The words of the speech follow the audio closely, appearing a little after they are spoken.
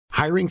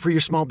Hiring for your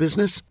small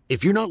business?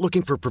 If you're not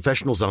looking for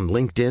professionals on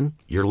LinkedIn,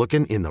 you're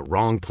looking in the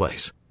wrong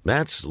place.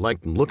 That's like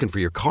looking for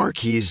your car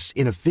keys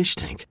in a fish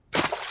tank.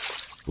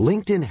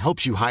 LinkedIn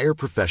helps you hire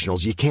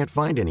professionals you can't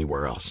find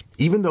anywhere else,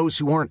 even those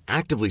who aren't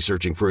actively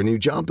searching for a new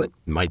job but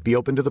might be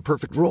open to the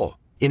perfect role.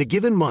 In a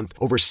given month,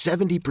 over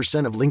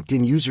 70% of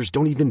LinkedIn users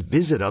don't even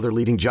visit other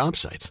leading job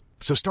sites.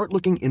 So start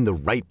looking in the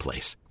right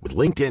place. With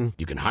LinkedIn,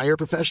 you can hire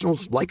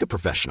professionals like a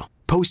professional.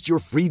 Post your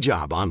free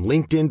job on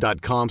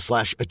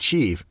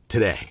linkedin.com/achieve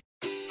today.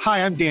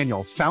 Hi, I'm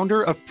Daniel,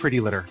 founder of Pretty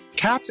Litter.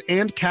 Cats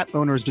and cat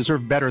owners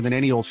deserve better than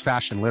any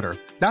old-fashioned litter.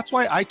 That's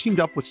why I teamed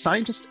up with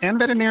scientists and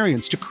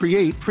veterinarians to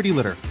create Pretty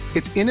Litter.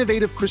 Its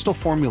innovative crystal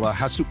formula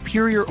has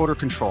superior odor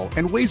control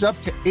and weighs up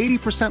to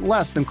 80%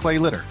 less than clay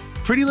litter.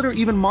 Pretty Litter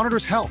even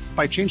monitors health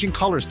by changing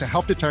colors to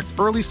help detect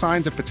early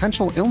signs of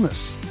potential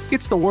illness.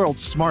 It's the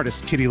world's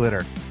smartest kitty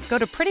litter. Go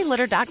to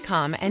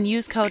prettylitter.com and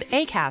use code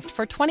ACAST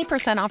for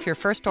 20% off your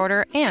first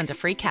order and a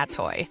free cat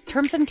toy.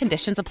 Terms and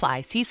conditions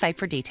apply. See site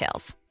for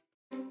details.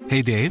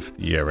 Hey, Dave.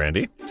 Yeah,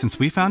 Randy. Since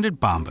we founded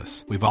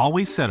Bombas, we've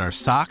always said our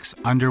socks,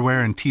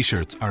 underwear, and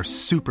T-shirts are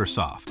super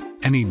soft.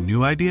 Any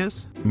new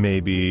ideas?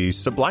 Maybe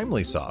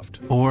sublimely soft.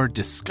 Or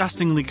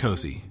disgustingly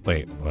cozy.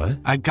 Wait, what?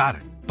 I got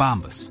it.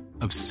 Bombas.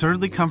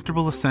 Absurdly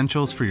comfortable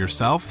essentials for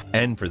yourself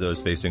and for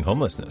those facing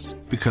homelessness.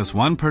 Because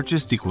one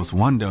purchased equals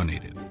one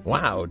donated.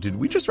 Wow, did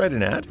we just write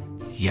an ad?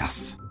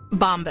 Yes.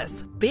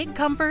 Bombas. Big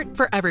comfort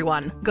for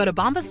everyone. Go to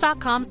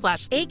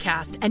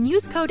bombas.com/ACAST and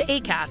use code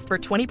ACAST for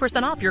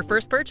 20% off your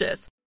first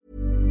purchase.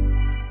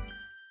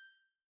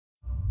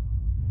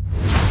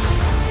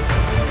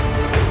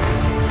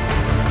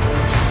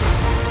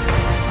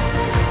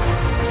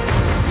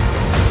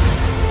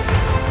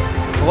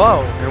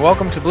 Hello, and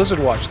welcome to Blizzard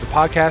Watch, the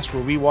podcast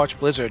where we watch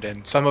Blizzard,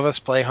 and some of us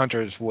play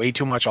hunters way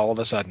too much all of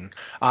a sudden.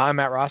 I'm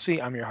Matt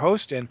Rossi, I'm your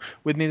host, and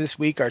with me this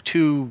week are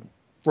two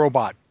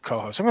robot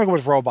co-hosts. I'm going to go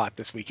with robot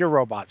this week. You're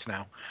robots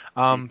now.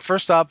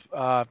 First up,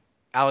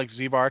 Alex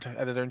Zebart,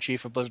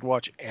 editor-in-chief of Blizzard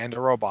Watch, and a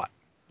robot.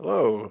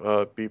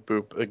 Hello, Beep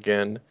Boop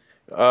again.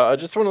 I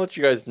just want to let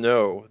you guys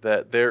know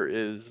that there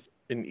is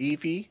an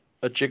Eevee,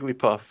 a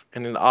Jigglypuff,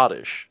 and an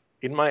Oddish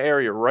in my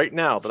area right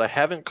now that I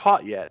haven't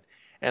caught yet.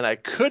 And I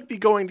could be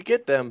going to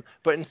get them,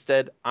 but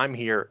instead, I'm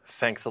here.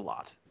 Thanks a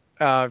lot.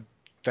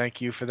 Thank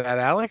you for that,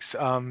 Alex.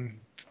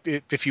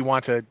 If you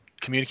want to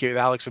communicate with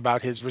Alex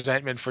about his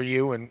resentment for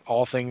you and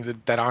all things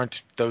that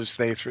aren't those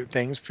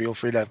things, feel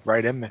free to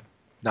write him.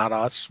 Not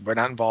us. We're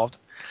not involved.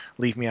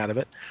 Leave me out of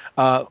it.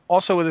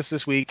 Also with us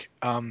this week,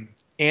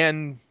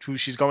 Anne, who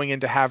she's going in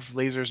to have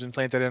lasers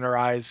implanted in her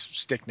eyes,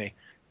 Stickney.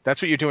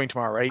 That's what you're doing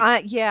tomorrow,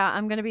 right? Yeah,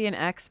 I'm going to be an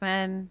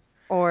X-Men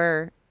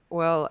or...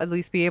 Well, at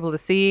least be able to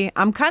see.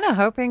 I'm kind of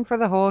hoping for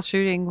the whole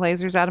shooting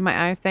lasers out of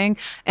my eyes thing.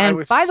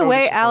 And by the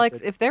way, Alex,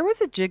 if there was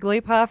a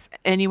Jigglypuff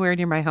anywhere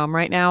near my home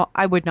right now,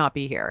 I would not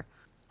be here.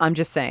 I'm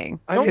just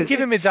saying. Don't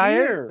give him a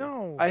diet.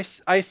 No. I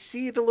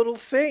see the little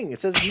thing. It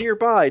says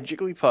nearby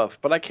Jigglypuff,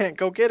 but I can't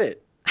go get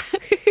it.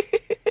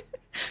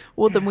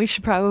 Well, then we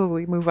should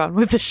probably move on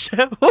with the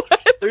show.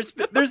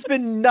 There's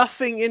been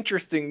nothing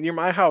interesting near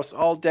my house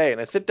all day,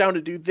 and I sit down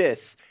to do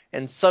this,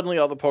 and suddenly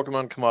all the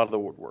Pokemon come out of the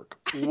woodwork.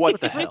 What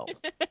the hell?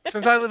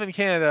 Since I live in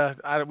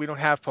Canada, we don't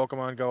have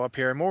Pokemon Go up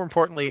here. And more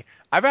importantly,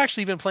 I've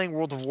actually been playing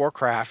World of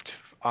Warcraft.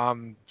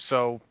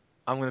 So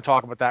I'm going to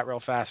talk about that real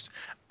fast.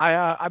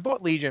 I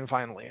bought Legion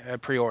finally. I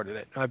pre-ordered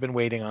it. I've been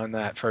waiting on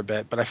that for a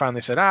bit, but I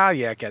finally said,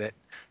 yeah, get it.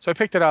 So I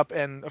picked it up,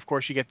 and of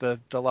course you get the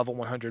level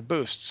 100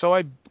 boost. So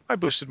I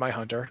boosted my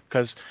hunter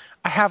because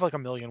I have like a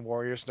million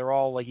warriors. They're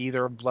all like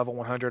either level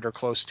 100 or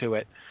close to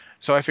it.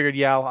 So I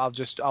figured,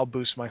 I'll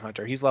boost my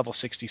hunter. He's level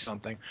 60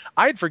 something.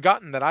 I had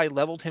forgotten that I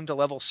leveled him to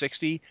level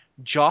 60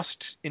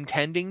 just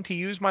intending to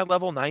use my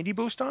level 90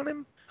 boost on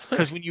him.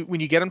 Because when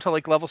you get him to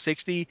like level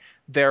 60,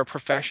 their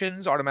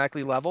professions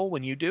automatically level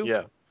when you do.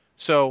 Yeah.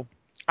 So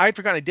I had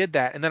forgotten I did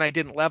that, and then I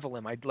didn't level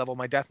him. I leveled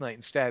my Death Knight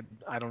instead.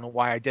 I don't know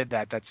why I did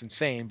that. That's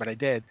insane, but I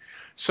did.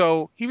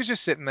 So he was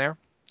just sitting there.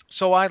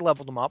 So I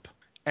leveled him up,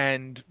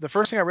 and the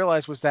first thing I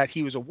realized was that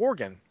he was a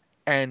Worgen.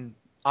 And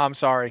I'm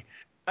sorry.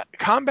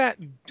 Combat,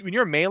 when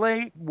you're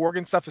melee,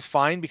 Worgen stuff is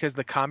fine because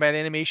the combat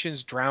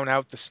animations drown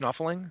out the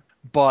snuffling.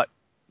 But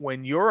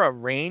when you're a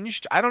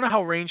ranged, I don't know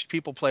how ranged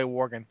people play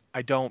Worgen.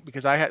 I don't,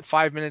 because I had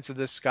 5 minutes of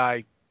this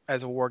guy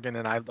as a Worgen,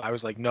 and I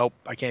was like, nope,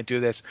 I can't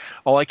do this.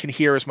 All I can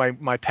hear is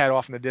my pet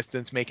off in the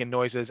distance making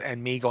noises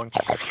and me going.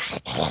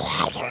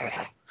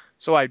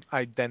 So I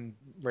then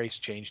race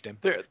changed him.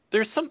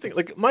 There's something,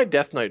 like, my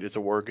Death Knight is a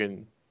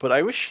Worgen, but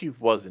I wish he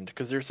wasn't,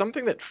 because there's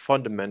something that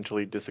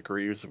fundamentally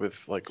disagrees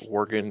with, like,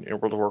 Worgen in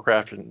World of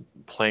Warcraft and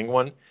playing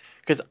one.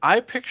 Because I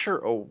picture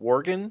a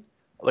Worgen,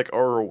 like,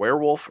 or a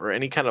werewolf or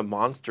any kind of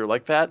monster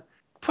like that,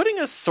 putting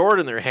a sword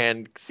in their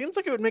hand seems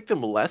like it would make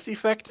them less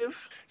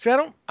effective. See, I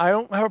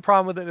don't have a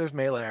problem with it as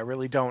melee. I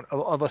really don't.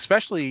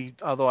 Especially,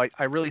 although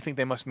I really think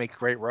they must make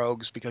great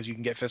rogues because you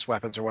can get fist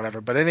weapons or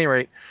whatever. But at any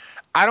rate,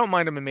 I don't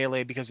mind them in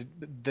melee because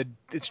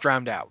it's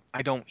drowned out.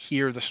 I don't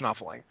hear the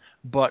snuffling.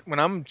 But when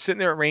I'm sitting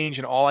there at range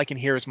and all I can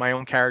hear is my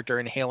own character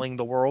inhaling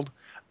the world,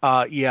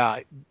 yeah,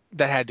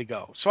 that had to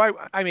go. So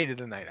I made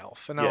it a night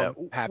elf, and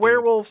I'm happy.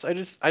 Werewolves, I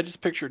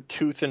just pictured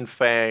tooth and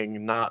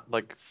fang, not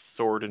like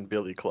sword and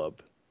billy club.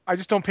 I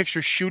just don't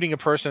picture shooting a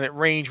person at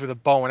range with a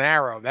bow and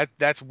arrow.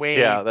 That's way...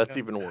 Yeah, that's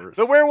even worse.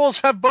 The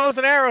werewolves have bows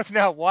and arrows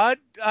now. What?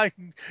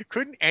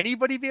 Couldn't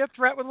anybody be a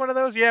threat with one of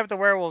those? Yeah, but the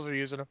werewolves are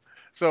using them.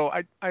 So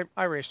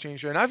I race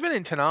changer, and I've been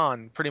in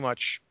Tanaan pretty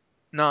much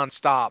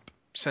nonstop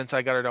since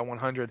I got it on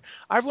 100.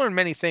 I've learned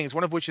many things,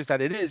 one of which is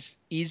that it is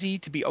easy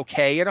to be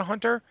okay at a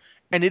hunter,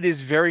 and it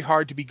is very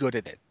hard to be good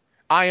at it.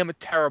 I am a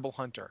terrible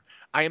hunter.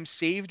 I am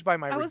saved by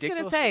my ridiculous... I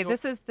was going to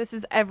say, this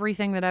is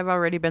everything that I've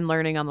already been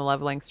learning on the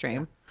leveling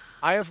stream.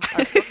 I've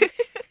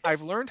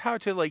learned how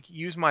to like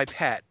use my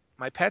pet.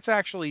 My pet's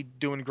actually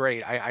doing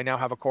great. I now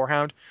have a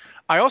corehound.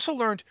 I also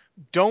learned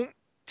don't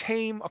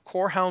tame a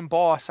corehound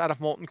boss out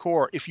of Molten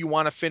Core if you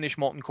want to finish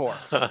Molten Core.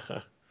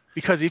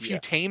 Because if you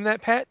tame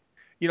that pet,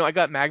 I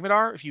got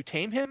Magmadar. If you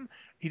tame him,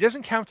 he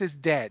doesn't count as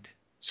dead.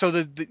 So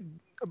the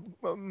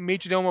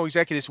Majordomo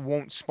Executus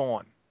won't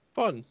spawn.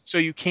 Fun. So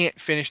you can't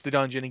finish the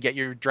dungeon and get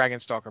your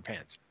Dragonstalker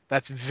pants.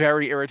 That's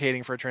very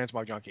irritating for a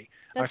transmog junkie.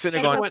 That's I was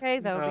sitting there going, okay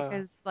though,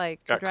 because like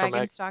the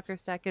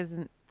Dragonstalker deck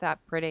isn't that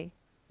pretty.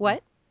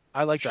 What?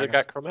 I like Should have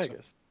got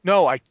Chromagus.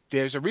 No,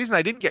 there's a reason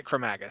I didn't get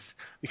Chromagus,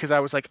 because I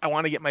was like, I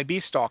want to get my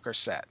Beast Stalker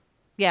set.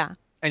 Yeah.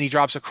 And he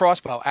drops a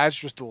crossbow,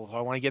 Azra's Duel, so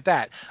I want to get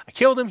that. I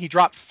killed him. He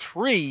dropped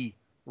 3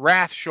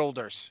 Wrath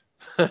Shoulders.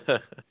 I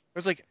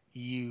was like,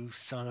 you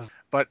son of...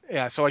 But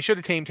yeah, so I should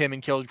have tamed him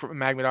and killed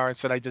Magmadar.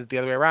 Instead I did it the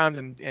other way around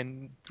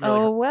and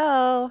really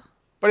well.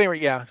 But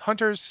anyway, yeah,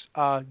 hunters,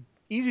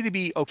 easy to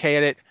be okay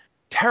at it.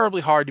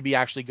 Terribly hard to be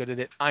actually good at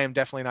it. I am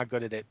definitely not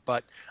good at it,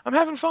 but I'm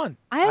having fun.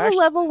 I have a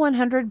level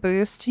 100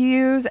 boost to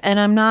use, and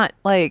I'm not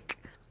like...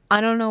 I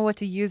don't know what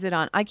to use it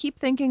on. I keep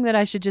thinking that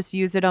I should just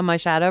use it on my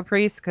Shadow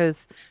Priest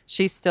because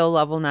she's still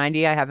level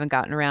 90. I haven't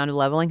gotten around to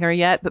leveling her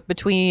yet. But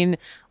between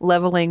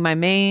leveling my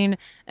main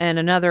and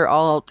another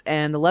alt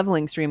and the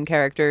leveling stream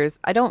characters,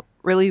 I don't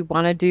really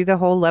want to do the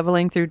whole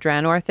leveling through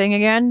Draenor thing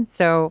again.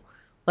 So,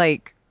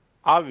 like...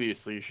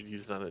 Obviously, you should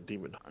use it on a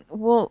Demon Hunter.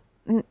 Well,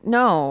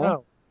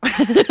 no.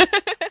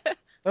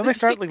 Don't they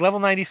start like level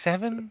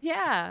 97?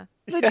 Yeah.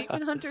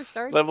 Demon Hunter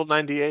starts... Level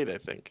 98, I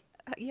think.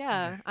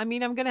 Yeah, I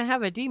mean, I'm gonna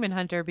have a Demon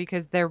Hunter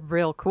because they're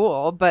real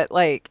cool, but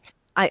like,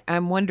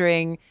 I'm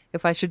wondering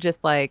if I should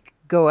just like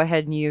go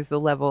ahead and use the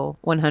level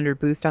 100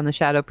 boost on the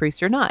Shadow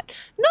Priest or not.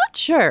 Not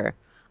sure.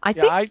 I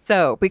think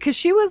so, because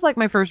she was like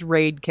my first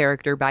raid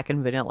character back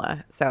in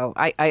vanilla, so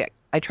I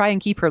try and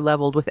keep her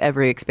leveled with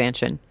every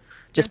expansion,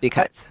 just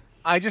because.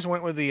 I just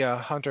went with the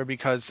Hunter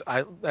because,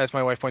 as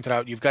my wife pointed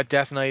out, you've got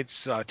Death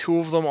Knights, 2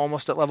 of them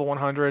almost at level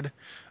 100.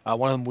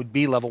 One of them would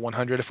be level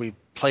 100 if we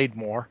played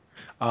more.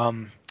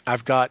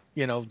 I've got,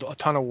 a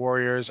ton of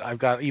warriors. I've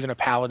got even a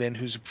paladin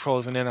who's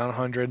closing in on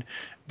 100,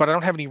 but I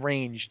don't have any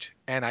ranged,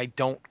 and I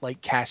don't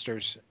like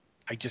casters.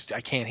 I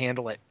can't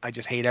handle it. I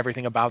just hate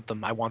everything about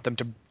them. I want them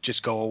to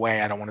just go away.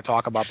 I don't want to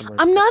talk about them.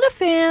 I'm not a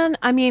fan.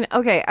 I mean,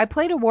 okay, I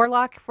played a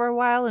warlock for a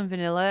while in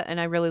vanilla,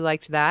 and I really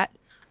liked that.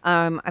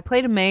 I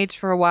played a mage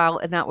for a while,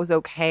 and that was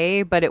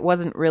okay, but it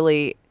wasn't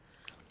really...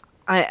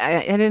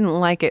 I didn't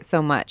like it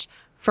so much.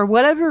 For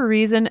whatever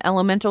reason,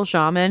 elemental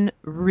shaman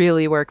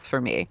really works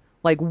for me.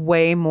 Like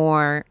way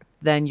more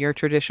than your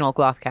traditional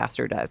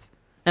clothcaster does,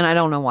 and I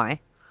don't know why.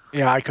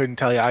 Yeah, I couldn't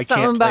tell you. I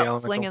Something can't play about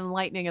elemental. flinging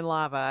lightning and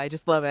lava. I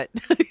just love it.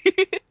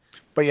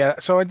 But yeah,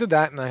 so I did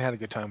that, and I had a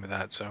good time with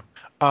that. So,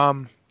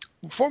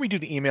 before we do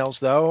the emails,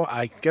 though,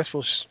 I guess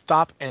we'll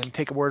stop and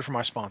take a word from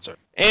our sponsor.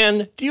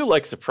 And do you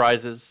like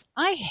surprises?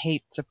 I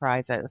hate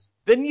surprises.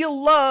 Then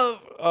you'll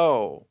love...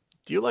 Oh,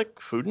 do you like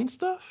food and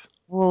stuff?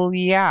 Well,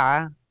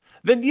 yeah.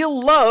 Then you'll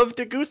love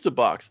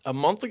Degustabox, a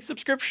monthly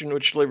subscription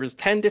which delivers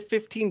 10 to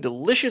 15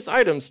 delicious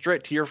items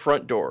straight to your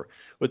front door.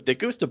 With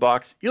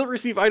Degustabox, you'll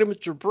receive items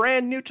that are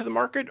brand new to the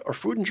market or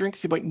food and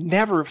drinks you might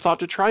never have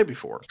thought to try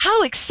before.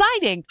 How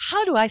exciting!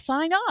 How do I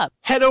sign up?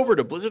 Head over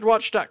to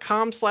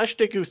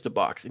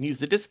blizzardwatch.com/Degustabox and use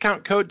the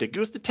discount code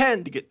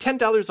Degusta10 to get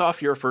 $10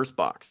 off your first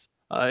box.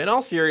 In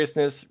all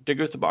seriousness,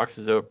 Degustabox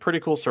is a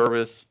pretty cool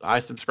service. I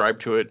subscribe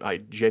to it.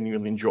 I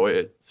genuinely enjoy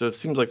it. So if it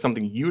seems like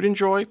something you'd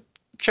enjoy,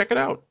 check it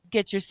out.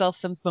 Get yourself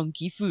some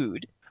funky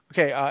food.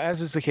 Okay, as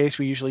is the case,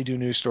 we usually do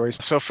news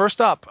stories. So first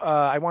up,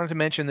 I wanted to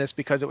mention this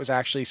because it was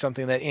actually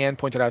something that Anne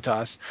pointed out to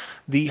us.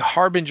 The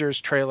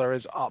Harbingers trailer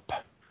is up,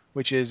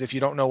 which is, if you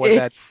don't know what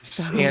that's,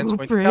 so Anne's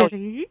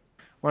pretty.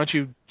 Why don't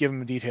you give them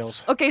the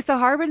details? Okay, so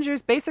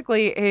Harbingers,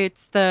 basically,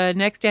 it's the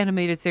next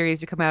animated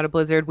series to come out of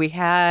Blizzard. We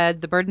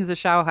had The Burdens of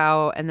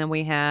Shao-Hao, and then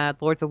we had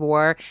Lords of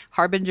War.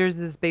 Harbingers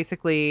is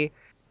basically,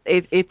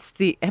 it's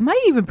the, am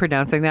I even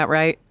pronouncing that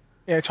right?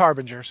 Yeah, it's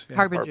Harbingers. Yeah.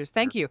 Harbingers.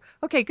 Thank you.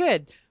 Okay,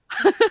 good.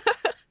 I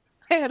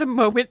had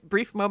a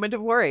brief moment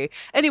of worry.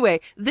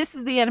 Anyway, this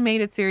is the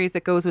animated series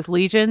that goes with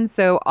Legion,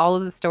 so all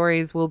of the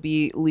stories will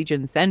be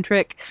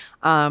Legion-centric.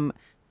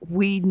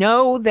 We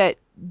know that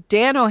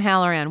Dan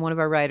O'Halloran, one of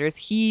our writers,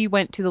 he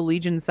went to the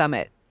Legion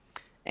Summit,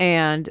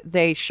 and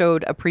they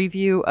showed a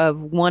preview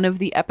of one of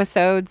the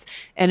episodes,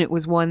 and it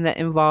was one that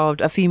involved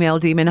a female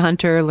demon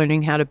hunter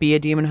learning how to be a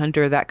demon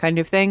hunter, that kind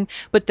of thing.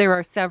 But there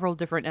are several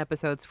different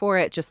episodes for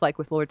it, just like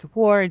with Lords of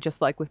War and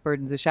just like with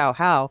Burdens of Shao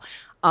Hao.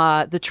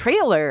 The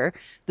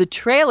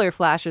trailer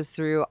flashes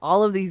through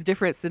all of these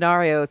different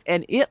scenarios,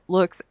 and it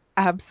looks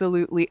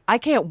absolutely... I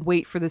can't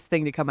wait for this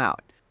thing to come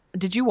out.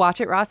 Did you watch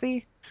it,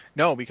 Rossi?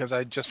 No, because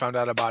I just found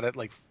out about it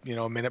like,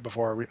 a minute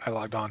before I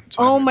logged on.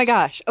 So oh my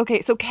gosh.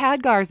 Okay, so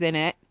Khadgar's in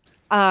it,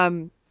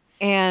 and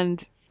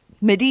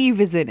Medivh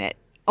is in it.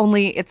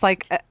 Only it's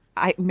like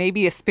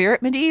maybe a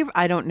spirit Medivh.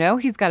 I don't know.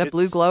 He's got a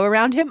blue glow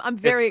around him. I'm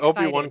very excited.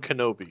 Obi-Wan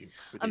Kenobi.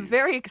 I'm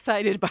very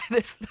excited by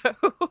this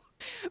though,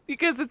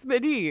 because it's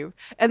Medivh.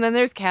 And then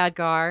there's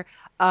Khadgar.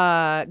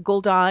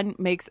 Gul'dan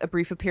makes a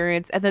brief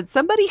appearance, and then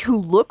somebody who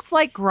looks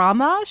like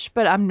Grommash,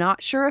 but I'm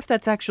not sure if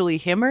that's actually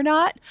him or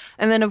not.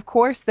 And then of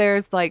course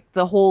there's like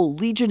the whole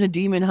Legion of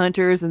Demon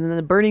Hunters, and then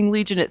the Burning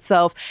Legion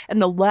itself.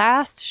 And the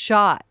last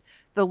shot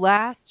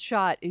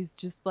is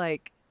just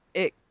like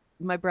it.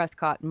 My breath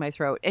caught in my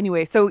throat.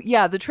 Anyway, so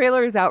yeah, the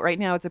trailer is out right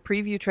now. It's a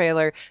preview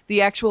trailer.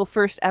 The actual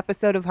first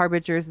episode of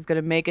Harbingers is going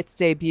to make its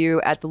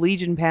debut at the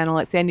Legion panel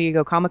at San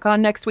Diego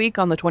Comic-Con next week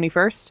on the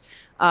 21st.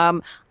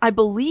 I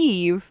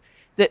believe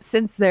that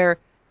since they're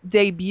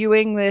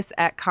debuting this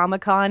at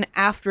Comic-Con,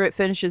 after it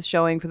finishes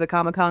showing for the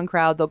Comic-Con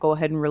crowd, they'll go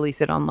ahead and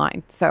release it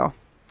online. So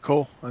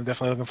cool. I'm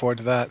definitely looking forward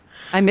to that.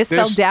 I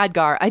misspelled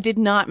Dadgar. I did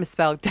not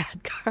misspell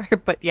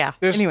Dadgar, but yeah.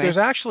 Anyway. There's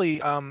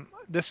actually,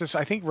 this is,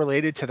 I think,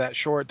 related to that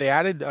short. They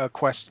added a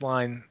quest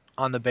line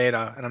on the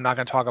beta, and I'm not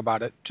going to talk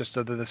about it, just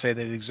so that they say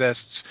that it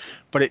exists,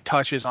 but it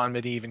touches on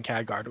Medivh and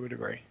Khadgar to a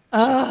degree.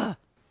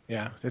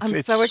 Yeah,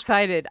 I'm so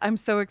excited. I'm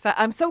so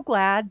excited. I'm so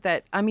glad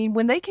that, I mean,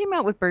 when they came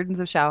out with Burdens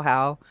of Shao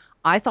Hao,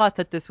 I thought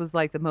that this was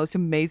like the most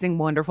amazing,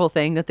 wonderful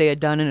thing that they had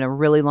done in a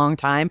really long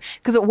time,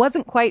 because it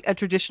wasn't quite a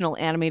traditional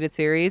animated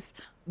series,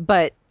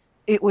 but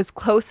it was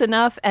close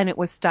enough and it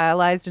was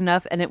stylized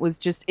enough, and it was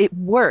just, it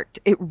worked.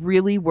 It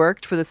really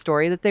worked for the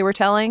story that they were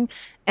telling.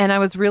 And I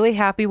was really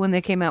happy when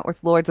they came out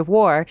with Lords of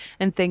War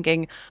and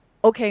thinking,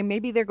 okay,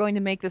 maybe they're going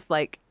to make this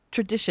like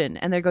tradition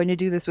and they're going to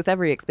do this with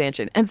every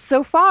expansion. And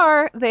so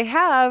far they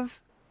have.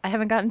 I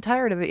haven't gotten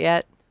tired of it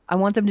yet. I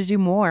want them to do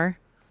more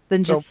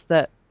than just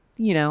the,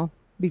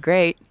 be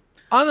great.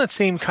 On that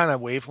same kind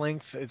of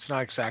wavelength, it's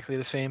not exactly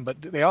the same,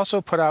 but they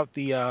also put out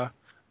the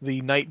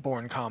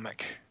Nightborn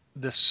comic.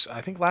 This,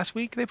 I think last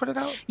week they put it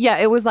out? Yeah,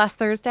 it was last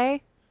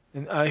Thursday.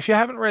 And if you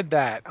haven't read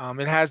that,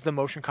 it has the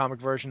motion comic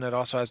version. It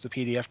also has the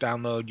PDF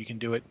download. You can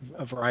do it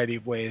a variety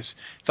of ways.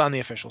 It's on the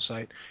official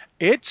site.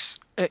 It's,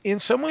 in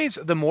some ways,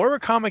 the Moira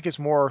comic is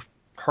more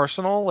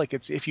personal. Like,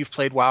 it's, if you've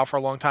played WoW for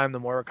a long time,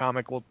 the Moira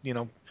comic will,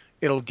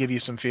 it'll give you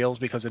some feels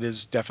because it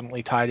is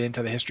definitely tied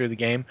into the history of the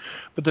game.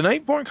 But the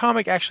Nightborn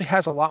comic actually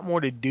has a lot more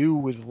to do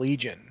with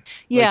Legion.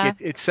 Yeah. Like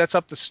it sets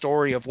up the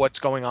story of what's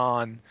going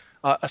on,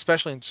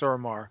 especially in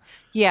Suramar.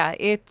 Yeah,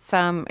 it's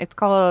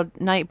called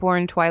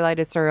Nightborn Twilight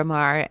of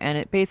Suramar, and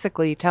it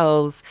basically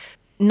tells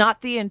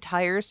not the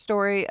entire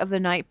story of the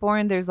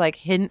Nightborn. There's like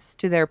hints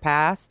to their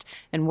past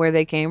and where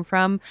they came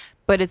from,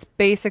 but it's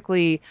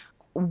basically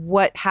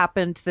what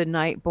happened to the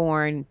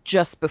Nightborn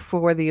just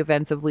before the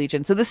events of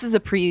Legion. So this is a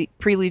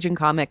pre-Legion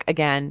comic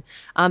again.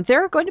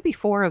 There are going to be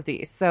 4 of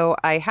these, so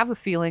I have a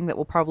feeling that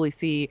we'll probably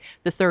see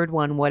the third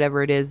one,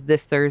 whatever it is,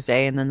 this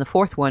Thursday, and then the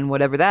fourth one,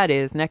 whatever that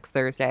is, next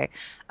Thursday.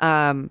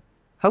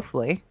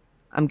 Hopefully.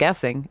 I'm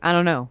guessing. I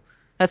don't know.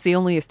 That's the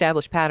only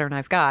established pattern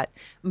I've got.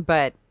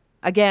 But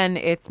again,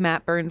 it's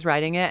Matt Burns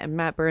writing it, and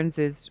Matt Burns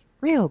is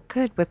real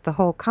good with the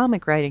whole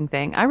comic writing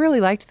thing. I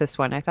really liked this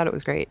one. I thought it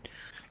was great.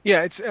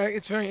 Yeah, it's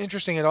very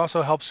interesting. It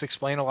also helps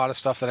explain a lot of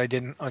stuff that I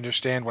didn't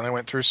understand when I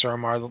went through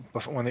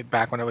Suramar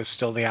back when it was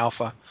still the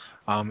alpha.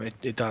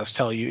 It does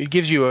tell you. It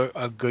gives you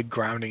a good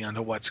grounding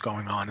onto what's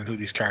going on and who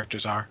these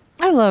characters are.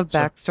 I love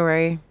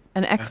backstory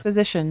and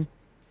exposition.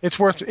 It's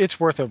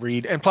worth a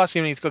read. And plus,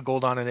 it's got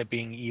Gul'dan in it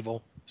being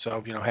evil.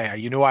 So, hey,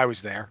 you knew I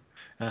was there.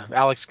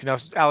 Alex can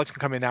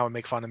come in now and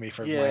make fun of me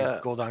for my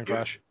Gul'dan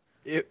crush.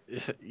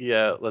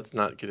 Yeah, let's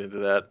not get into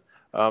that.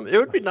 It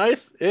would be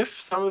nice if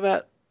some of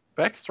that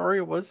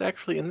backstory was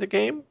actually in the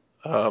game.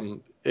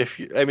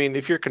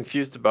 If you're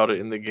confused about it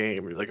in the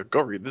game, you're like, go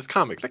read this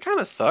comic. That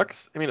kind of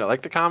sucks. I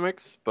like the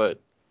comics,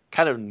 but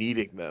kind of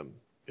needing them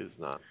is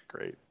not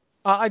great.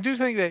 I do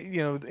think that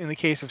in the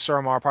case of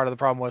Suramar, part of the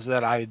problem was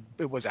that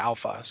it was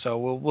alpha. So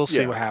we'll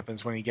see what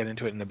happens when you get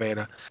into it in the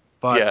beta.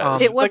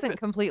 But it wasn't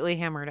completely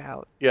hammered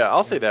out. Yeah,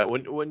 I'll say that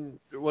when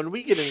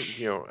we get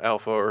in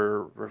alpha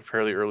or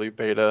fairly early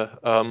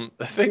beta,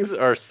 things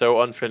are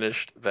so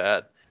unfinished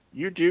that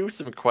you do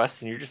some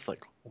quests and you're just like,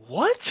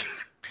 what?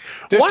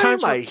 Why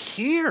am I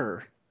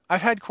here?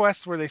 I've had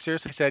quests where they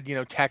seriously said,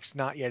 text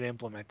not yet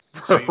implemented.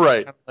 So you're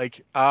right. Just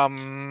like,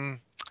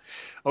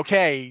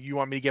 okay, you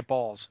want me to get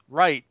balls?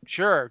 Right,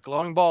 sure,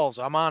 glowing balls.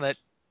 I'm on it.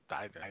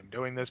 I'm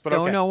doing this, but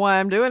don't know why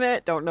I'm doing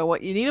it. Don't know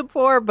what you need them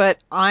for, but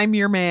I'm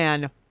your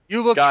man.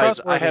 You look Guys,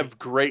 trustworthy. I have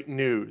great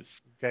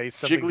news. Okay,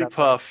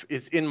 Jigglypuff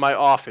is in my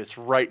office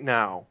right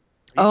now.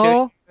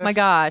 Oh my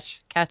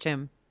gosh, catch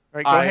him.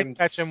 Right, go ahead and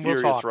catch him.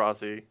 Serious, we'll talk.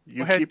 Rossi.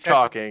 You keep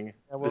talking.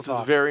 This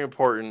is very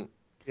important.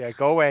 Yeah,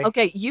 go away.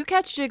 Okay, you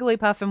catch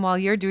Jigglypuff, and while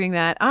you're doing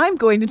that, I'm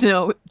going to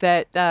note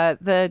that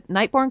the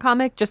Nightborn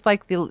comic, just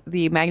like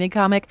the Magni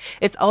comic,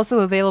 it's also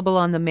available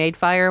on the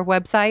Madefire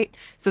website.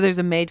 So there's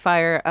a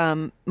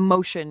Madefire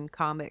motion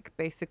comic,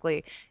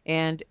 basically.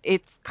 And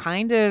it's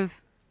kind of,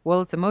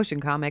 well, it's a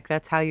motion comic.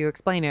 That's how you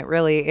explain it,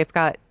 really. It's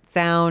got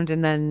sound,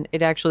 and then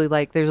it actually,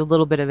 like, there's a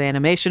little bit of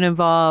animation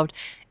involved,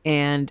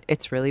 and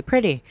it's really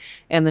pretty.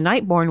 And the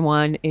Nightborn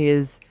one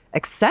is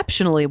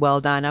exceptionally well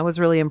done. I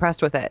was really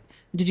impressed with it.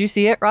 Did you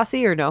see it,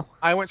 Rossi, or no?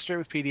 I went straight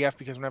with PDF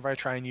because whenever I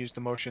try and use the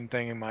motion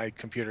thing, and my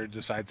computer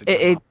decides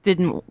it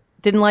didn't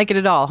like it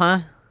at all,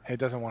 huh? It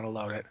doesn't want to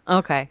load it.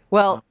 Okay.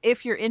 Well,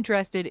 if you're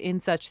interested in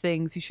such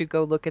things, you should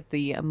go look at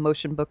the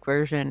motion book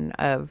version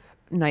of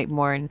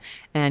Nightborn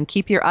and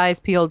keep your eyes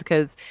peeled,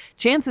 because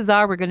chances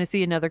are we're going to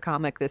see another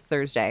comic this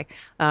Thursday.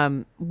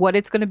 What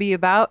it's going to be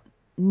about,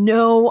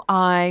 no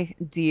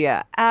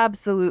idea.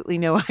 Absolutely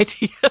no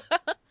idea.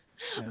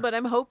 Yeah. But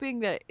I'm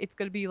hoping that it's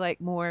going to be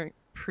like more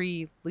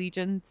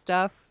pre-Legion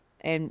stuff,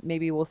 and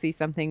maybe we'll see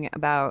something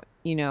about,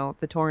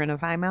 the Torrent of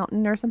High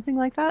Mountain or something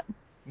like that.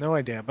 No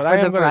idea. But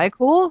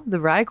Vrykul? The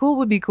Vrykul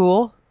would be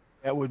cool.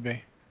 That would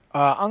be.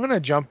 I'm going to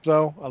jump,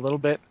 though, a little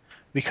bit,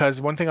 because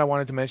one thing I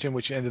wanted to mention,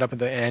 which ended up at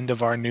the end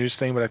of our news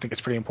thing, but I think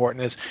it's pretty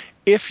important, is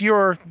if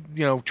you're,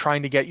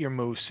 trying to get your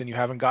moose and you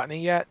haven't gotten it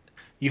yet,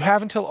 you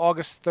have until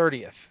August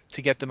 30th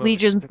to get the moose.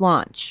 Legion's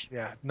launch.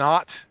 Yeah,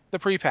 not the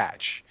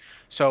pre-patch.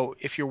 So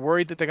if you're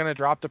worried that they're going to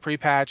drop the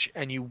pre-patch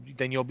and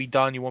then you'll be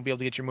done, you won't be able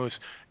to get your moose.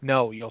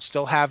 No, you'll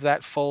still have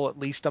that full at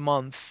least a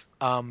month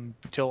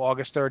until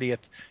August 30th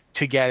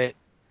to get it.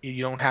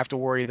 You don't have to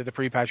worry that the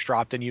pre-patch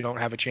dropped and you don't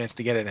have a chance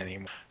to get it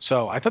anymore.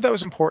 So I thought that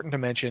was important to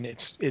mention.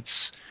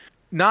 It's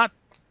not.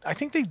 I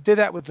think they did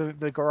that with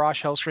the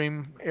Garrosh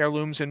Hellstream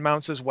heirlooms and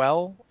mounts as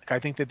well. I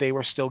think that they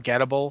were still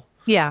gettable.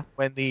 Yeah.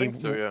 When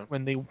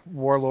the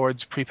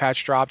Warlords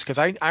pre-patch dropped, because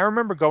I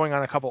remember going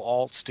on a couple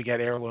alts to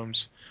get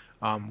heirlooms.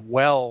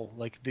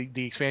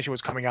 The expansion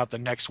was coming out the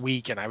next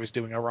week, and I was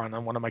doing a run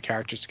on one of my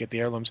characters to get the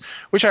heirlooms,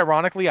 which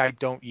ironically I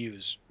don't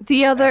use.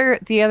 The other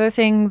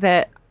thing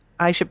that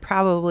we should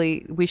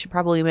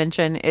probably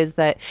mention is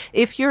that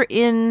if you're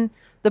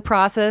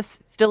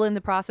still in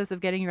the process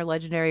of getting your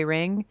legendary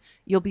ring,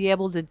 you'll be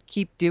able to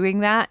keep doing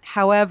that.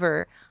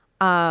 However,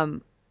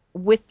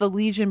 with the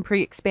Legion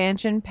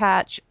pre-expansion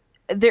patch,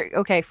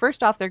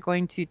 first off, they're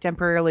going to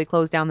temporarily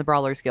close down the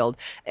Brawlers Guild,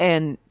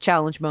 and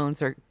challenge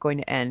modes are going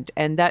to end.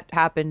 And that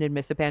happened in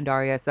Mists of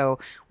Pandaria, so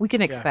we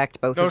can expect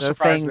both of those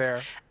things.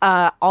 There.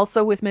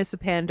 Also with Mists of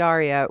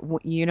Pandaria,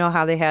 you know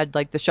how they had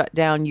like the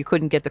shutdown, you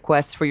couldn't get the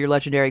quests for your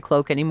legendary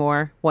cloak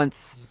anymore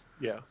once.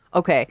 Yeah.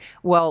 Okay,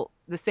 well,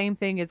 the same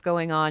thing is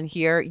going on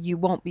here. You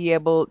won't be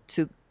able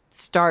to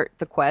start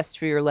the quest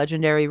for your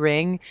legendary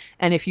ring,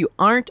 and if you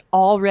aren't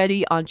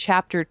already on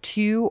chapter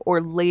 2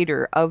 or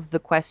later of the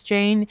quest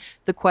chain,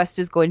 the quest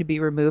is going to be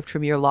removed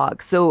from your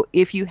log. So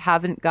if you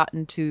haven't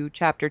gotten to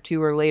chapter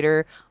 2 or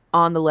later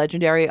on the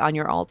legendary on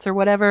your alts or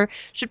whatever,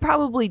 should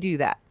probably do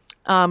that.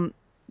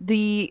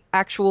 The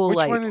actual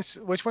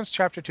which one's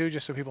chapter 2,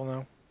 just so people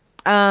know?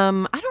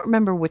 I don't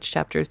remember which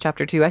chapter is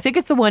chapter 2. I think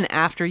it's the one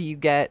after you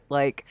get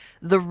like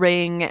the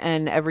ring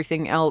and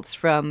everything else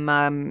from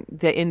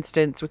the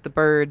instance with the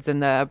birds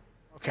and the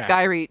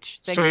Skyreach.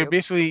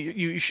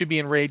 You should be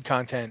in raid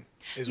content.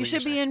 You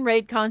should be in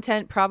raid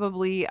content.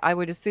 Probably, I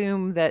would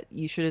assume that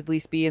you should at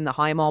least be in the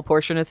high mall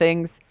portion of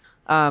things.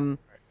 And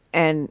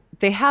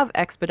they have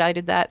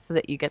expedited that so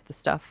that you get the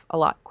stuff a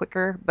lot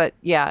quicker. But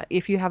yeah,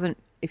 if you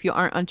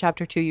aren't on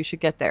chapter 2, you should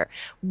get there.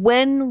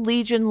 When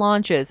Legion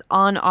launches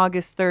on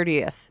August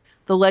 30th,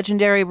 the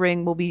legendary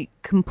ring will be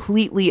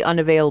completely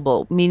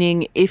unavailable,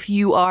 meaning if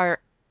you are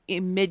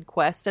in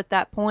mid-quest at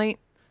that point,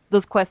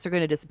 those quests are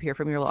going to disappear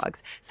from your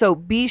logs. So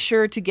be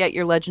sure to get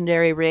your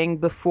legendary ring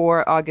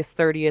before August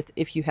 30th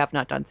if you have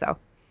not done so.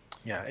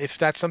 Yeah, if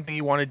that's something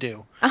you want to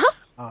do.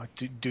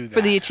 Do that.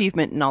 For the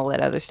achievement and all that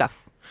other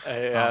stuff.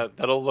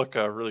 That'll look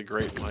really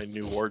great in my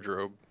new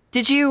wardrobe.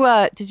 Did you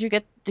get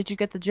the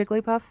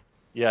Jigglypuff?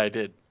 Yeah, I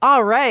did.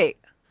 All right.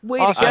 Way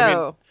to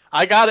go.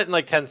 I got it in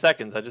like 10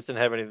 seconds. I just didn't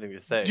have anything to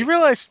say. You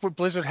realize what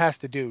Blizzard has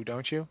to do,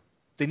 don't you?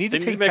 They need to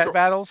take pet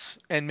battles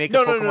and make a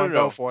Pokemon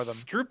Go for them.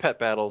 Screw pet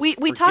battles.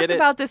 We talked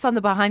about this on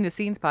the Behind the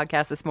Scenes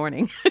podcast this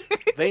morning.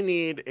 They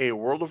need a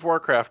World of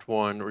Warcraft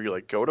one where you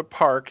like go to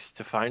parks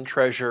to find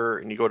treasure,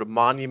 and you go to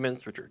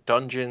monuments, which are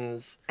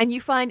dungeons. And you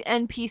find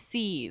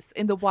NPCs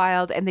in the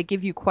wild, and they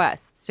give you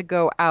quests to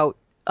go out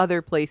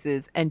other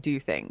places and do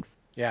things.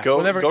 Yeah,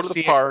 go to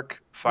the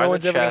park, find no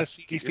one's ever going to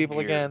see chest, these people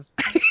again.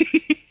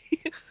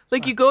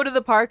 Like you go to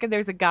the park and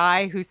there's a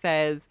guy who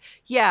says,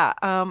 yeah,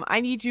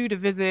 I need you to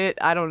visit,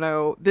 I don't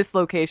know, this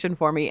location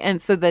for me. And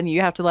so then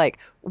you have to like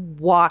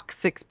walk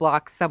 6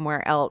 blocks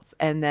somewhere else.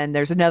 And then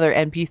there's another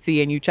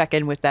NPC and you check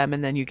in with them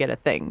and then you get a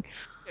thing.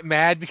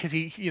 Mad because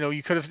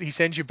he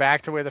sends you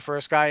back to where the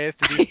first guy is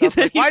to do stuff.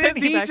 Like, why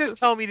didn't he just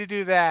tell me to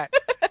do that?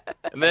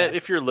 And then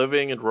if you're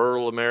living in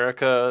rural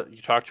America,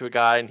 you talk to a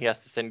guy and he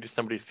has to send you to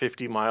somebody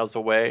 50 miles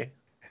away.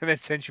 and then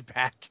send you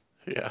back.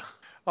 Yeah.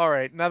 All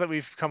right, now that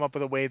we've come up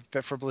with a way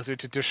for Blizzard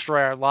to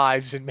destroy our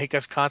lives and make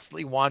us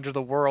constantly wander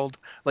the world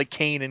like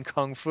Cain in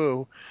Kung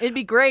Fu. It'd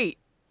be great.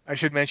 I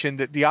should mention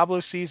that Diablo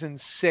Season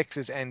 6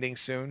 is ending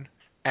soon,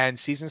 and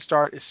Season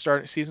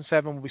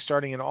 7 will be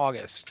starting in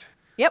August.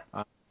 Yep.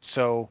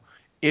 So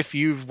if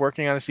you're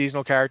working on a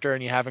seasonal character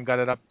and you haven't got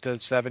it up to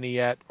 70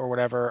 yet or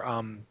whatever,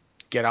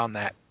 get on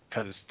that,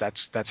 because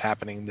that's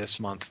happening this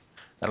month.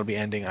 That'll be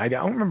ending. I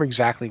don't remember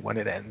exactly when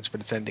it ends,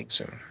 but it's ending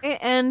soon. It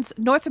ends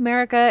North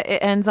America. It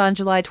ends on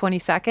July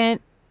 22nd.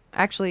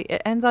 Actually,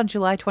 it ends on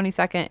July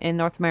 22nd in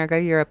North America,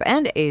 Europe,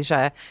 and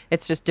Asia.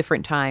 It's just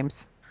different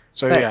times.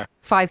 So yeah,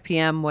 5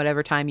 p.m.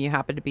 whatever time you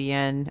happen to be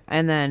in,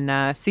 and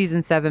then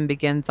season 7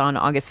 begins on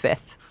August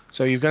 5th.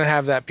 So you're going to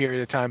have that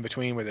period of time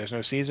between where there's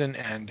no season,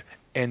 and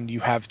you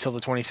have till the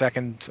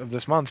 22nd of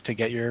this month to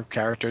get your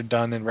character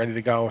done and ready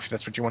to go if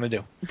that's what you want to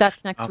do.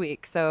 That's next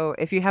week. So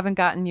if you haven't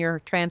gotten your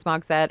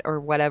transmog set or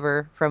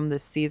whatever from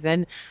this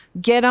season,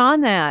 get on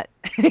that.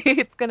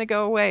 It's going to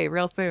go away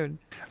real soon.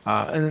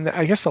 And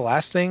I guess the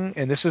last thing,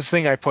 and this is the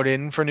thing I put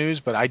in for news,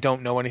 but I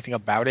don't know anything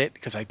about it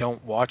because I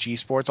don't watch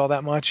esports all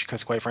that much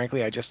because, quite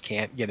frankly, I just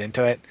can't get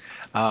into it.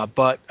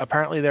 But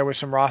apparently there was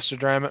some roster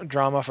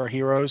drama for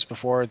Heroes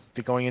before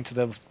going into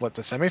the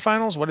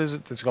semifinals? What is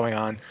it that's going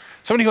on?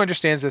 Somebody who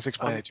understands this,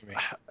 explain it to me.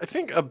 I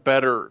think a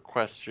better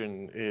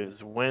question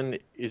is, when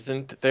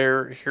isn't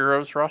there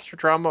Heroes roster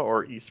drama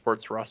or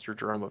esports roster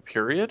drama,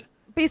 period?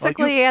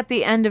 Basically, at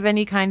the end of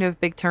any kind of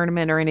big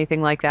tournament or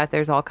anything like that,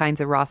 there's all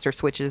kinds of roster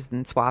switches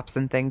and swaps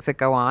and things that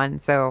go on.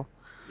 So,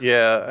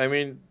 yeah, I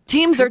mean,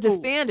 teams are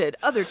disbanded,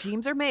 other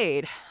teams are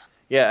made.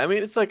 Yeah, I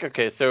mean, it's like,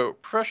 okay, so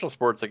professional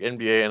sports like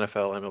NBA,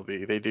 NFL,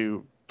 MLB, they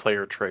do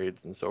player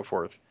trades and so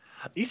forth.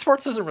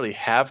 Esports doesn't really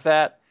have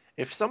that.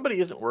 If somebody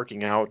isn't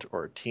working out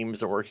or a team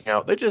isn't working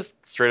out, they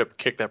just straight up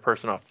kick that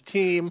person off the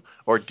team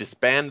or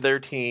disband their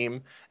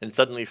team, and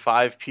suddenly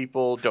 5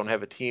 people don't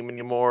have a team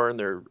anymore and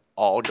they're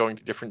all going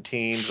to different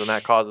teams, and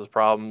that causes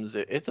problems.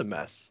 It's a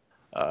mess.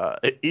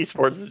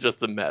 Esports is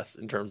just a mess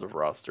in terms of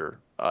roster.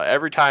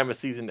 Every time a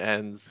season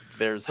ends,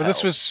 there's hell.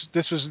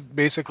 This was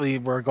basically,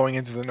 we're going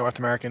into the North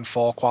American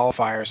fall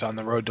qualifiers on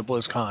the road to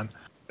BlizzCon,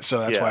 so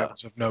that's why it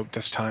was of note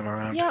this time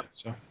around. Yep.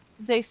 So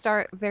they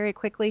start very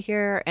quickly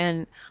here,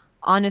 and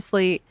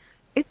honestly,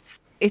 it's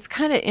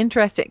kind of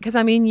interesting because,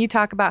 I mean, you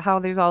talk about how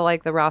there's all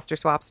like the roster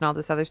swaps and all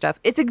this other stuff.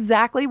 It's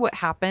exactly what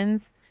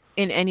happens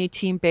in any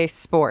team-based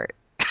sport.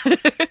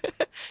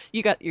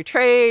 You got your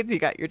trades, you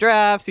got your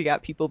drafts, you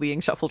got people being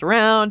shuffled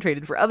around,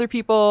 traded for other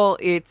people.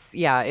 It's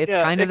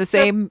kind of the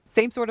same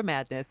sort of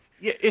madness.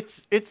 Yeah,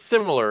 it's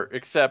similar,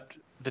 except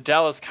the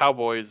Dallas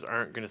Cowboys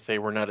aren't going to say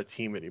we're not a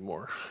team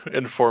anymore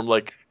and form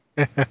like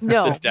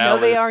no,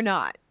 they are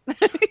not.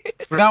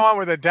 From now on,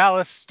 we're the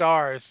Dallas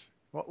Stars.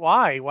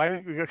 Why?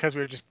 Because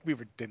we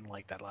didn't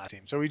like that last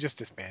team, so we just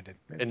disbanded.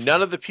 And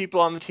none of the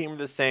people on the team are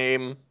the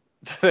same.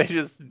 They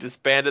just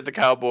disbanded the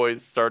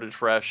Cowboys, started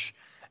fresh.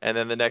 And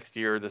then the next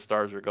year, the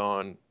Stars are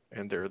gone,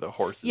 and they're the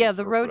horses. Yeah,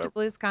 the road to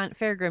BlizzCon,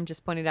 Fairgrim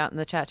just pointed out in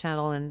the chat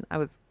channel, and I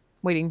was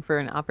waiting for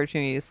an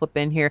opportunity to slip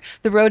in here.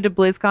 The road to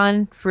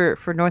BlizzCon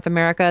for North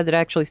America that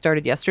actually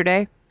started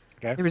yesterday.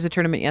 Okay. There was a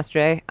tournament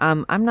yesterday.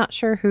 I'm not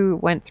sure who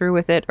went through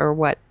with it or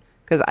what,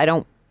 because I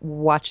don't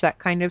watch that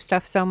kind of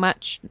stuff so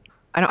much.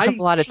 I don't have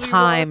a lot of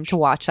time to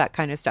watch that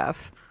kind of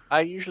stuff. I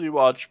usually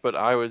watch, but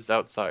I was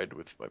outside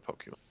with my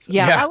Pokemon. So.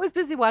 Yeah, I was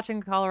busy watching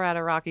the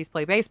Colorado Rockies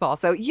play baseball,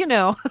 so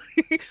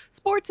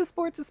sports is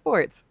sports is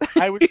sports.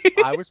 I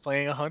was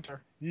playing a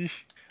hunter.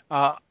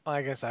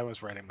 I guess I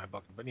was writing my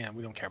book, but yeah,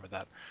 we don't care about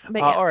that.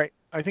 All right,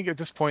 I think at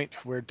this point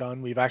we're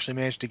done. We've actually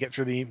managed to get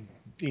through the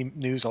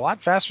news a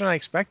lot faster than I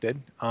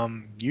expected.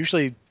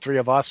 Usually 3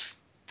 of us,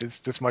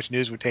 this much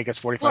news would take us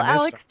 45 minutes.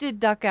 Well, Alex did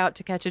duck out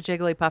to catch a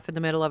Jigglypuff in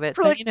the middle of it,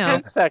 for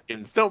 10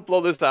 seconds. Don't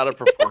blow this out of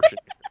proportion.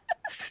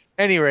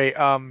 Anyway,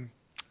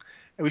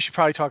 we should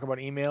probably talk about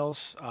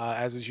emails,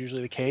 as is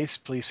usually the case.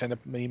 Please send an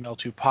email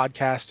to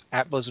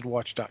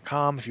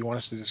podcast@blizzardwatch.com if you want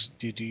us to just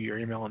do your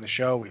email on the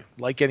show. We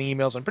like getting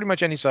emails on pretty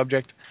much any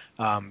subject,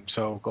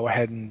 so go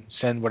ahead and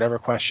send whatever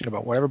question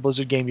about whatever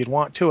Blizzard game you'd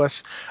want to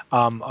us.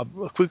 A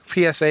quick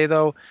PSA,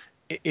 though,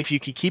 if you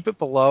could keep it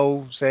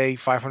below, say,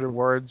 500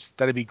 words,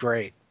 that'd be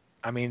great.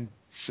 I mean,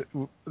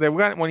 we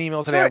got one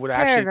email today. Short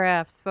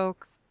paragraphs,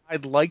 folks.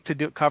 I'd like to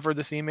cover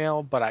this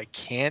email, but I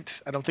can't.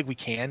 I don't think we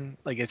can.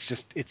 Like, it's too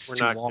long. We're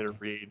not going to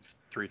read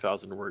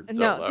 3,000 words.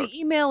 No, the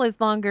email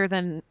is longer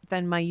than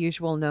my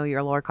usual Know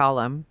Your Lore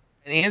column.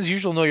 And Anne's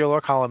usual Know Your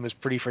Lore column is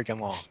pretty freaking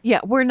long.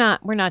 Yeah, we're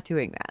not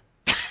doing that.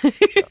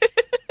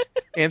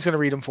 Anne's going to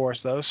read them for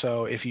us, though,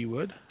 so if you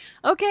would.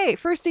 Okay,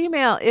 first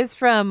email is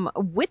from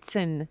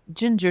Whitson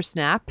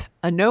Gingersnap,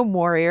 a gnome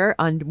warrior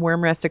on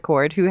Wormrest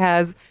Accord, who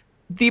has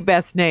the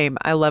best name.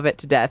 I love it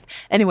to death.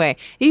 Anyway,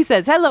 he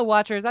says, "Hello,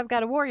 Watchers. I've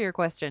got a warrior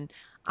question.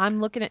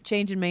 I'm looking at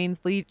changing Maine's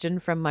Legion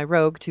from my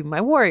rogue to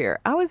my warrior.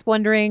 I was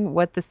wondering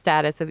what the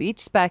status of each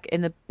spec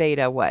in the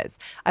beta was.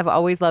 I've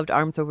always loved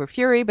arms over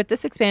fury, but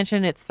this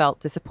expansion, it's felt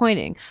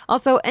disappointing.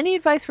 Also, any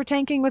advice for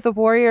tanking with a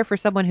warrior for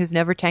someone who's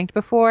never tanked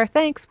before?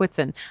 Thanks,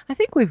 Whitson. I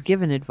think we've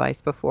given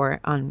advice before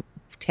on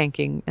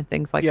tanking and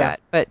things like that.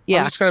 But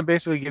yeah. I'm just going to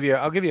basically give you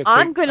a quick,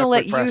 I'm going to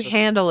let you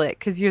handle it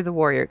because you're the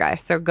warrior guy,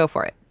 so go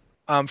for it.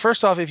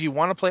 First off, if you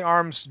want to play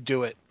arms,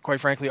 do it. Quite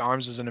frankly,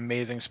 arms is an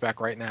amazing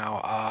spec right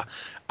now.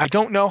 I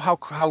don't know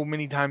how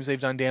many times they've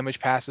done damage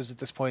passes at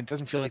this point. It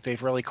doesn't feel like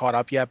they've really caught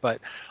up yet,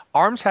 but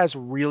arms has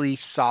really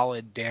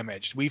solid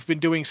damage. We've been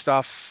doing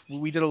stuff.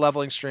 We did a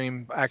leveling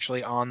stream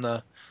actually on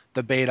the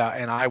beta,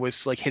 and I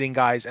was like hitting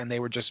guys and they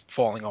were just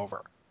falling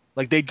over.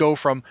 Like they'd go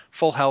from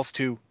full health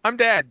to I'm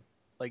dead.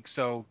 Like,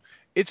 so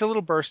it's a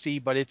little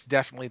bursty, but it's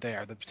definitely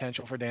there. The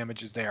potential for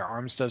damage is there.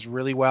 Arms does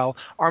really well.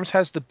 Arms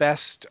has the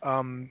best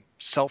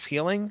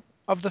self-healing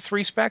of the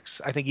 3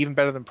 specs. I think even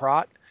better than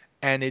Prot.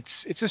 And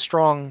it's a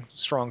strong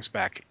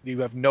spec. You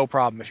have no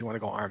problem if you want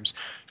to go arms.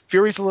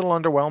 Fury's a little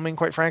underwhelming,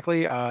 quite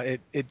frankly.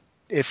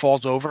 It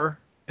falls over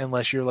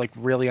unless you're like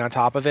really on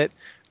top of it.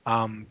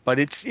 But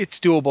it's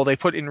doable. They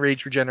put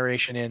enraged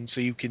regeneration in,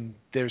 so you can.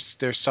 There's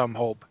some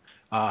hope.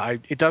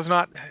 It does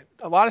not.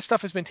 A lot of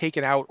stuff has been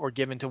taken out or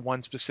given to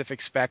one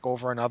specific spec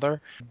over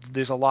another.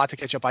 There's a lot to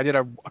catch up. I did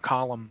a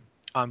column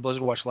on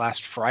Blizzard Watch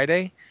last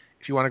Friday.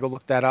 If you want to go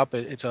look that up,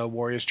 it's a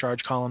Warriors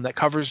Charge column that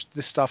covers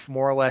this stuff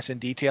more or less in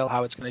detail,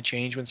 how it's going to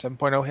change when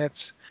 7.0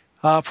 hits.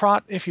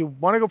 Prot, if you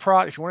want to go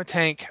Prot, if you want to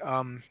tank,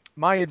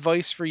 my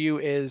advice for you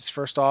is,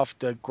 first off,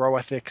 to grow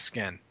a thick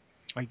skin.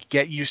 Like,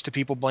 get used to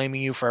people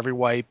blaming you for every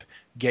wipe.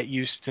 Get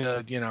used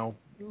to,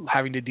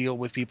 having to deal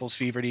with people's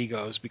fevered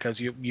egos,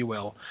 because you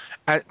will.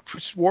 At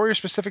warrior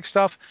specific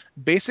stuff,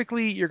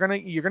 basically you're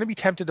gonna be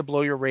tempted to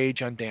blow your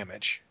rage on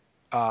damage.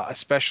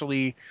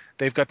 Especially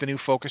they've got the new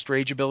focused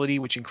rage ability,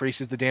 which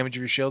increases the damage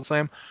of your shield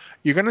slam.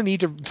 You're gonna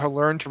need to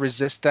learn to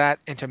resist that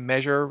and to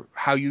measure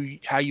how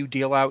you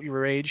deal out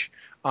your rage.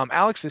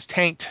 Alex is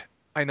tanked.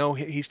 I know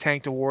he's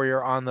tanked a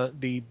warrior on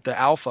the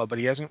alpha, but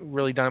he hasn't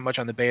really done it much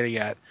on the beta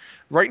yet.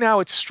 Right now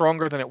it's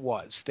stronger than it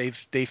was.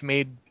 They've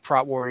made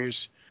Prot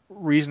warriors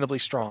reasonably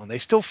strong. They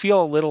still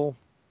feel a little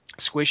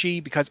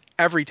squishy because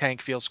every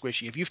tank feels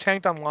squishy. If you've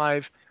tanked on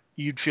live,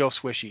 you'd feel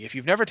squishy. If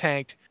you've never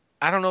tanked,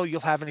 I don't know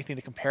you'll have anything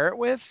to compare it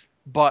with,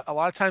 but a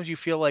lot of times you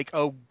feel like,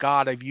 oh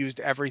god, I've used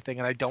everything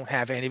and I don't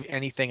have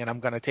anything and I'm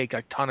going to take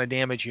a ton of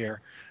damage here.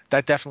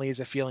 That definitely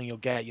is a feeling you'll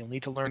get. You'll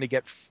need to learn to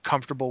get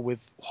comfortable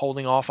with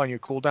holding off on your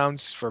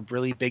cooldowns for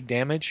really big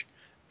damage.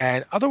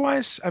 And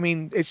otherwise, I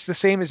mean, it's the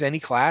same as any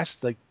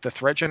class. Like, the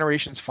threat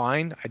generation's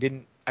fine. I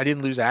didn't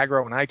lose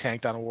aggro when I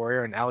tanked on a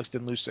warrior, and Alex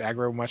didn't lose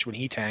aggro much when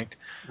he tanked.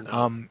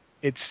 No.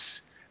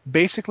 It's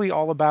basically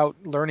all about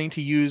learning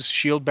to use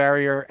shield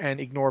barrier and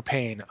ignore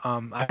pain.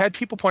 I've had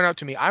people point out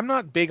to me, I'm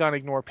not big on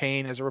ignore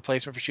pain as a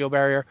replacement for shield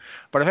barrier,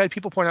 but I've had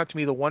people point out to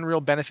me the one real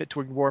benefit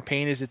to ignore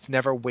pain is it's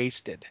never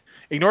wasted.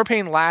 Ignore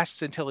pain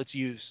lasts until it's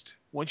used.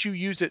 Once you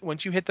use it,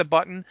 once you hit the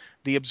button,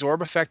 the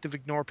absorb effect of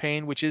ignore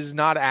pain, which is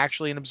not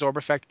actually an absorb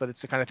effect, but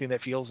it's the kind of thing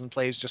that feels and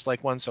plays just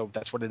like one, so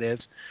that's what it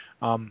is.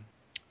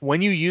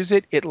 When you use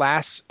it, it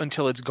lasts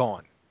until it's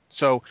gone.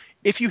 So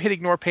if you hit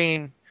ignore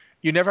pain,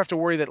 you never have to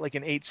worry that like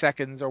in 8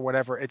 seconds or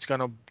whatever, it's going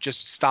to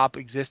just stop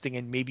existing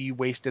and maybe you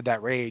wasted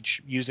that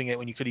rage using it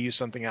when you could have used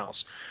something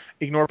else.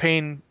 Ignore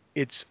pain,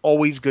 it's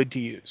always good to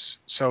use.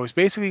 So it's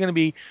basically going to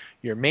be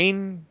your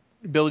main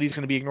ability is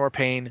going to be ignore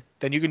pain.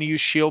 Then you're going to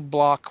use shield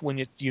block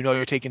when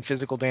you're taking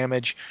physical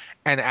damage.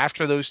 And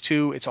after those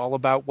two, it's all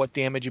about what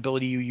damage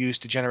ability you use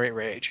to generate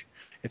rage.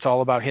 It's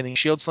all about hitting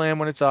shield slam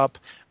when it's up,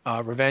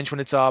 revenge when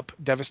it's up,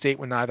 devastate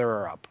when neither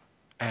are up.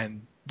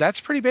 And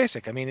that's pretty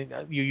basic. I mean,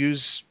 you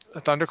use a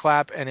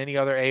thunderclap and any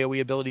other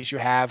AoE abilities you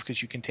have,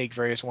 because you can take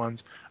various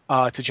ones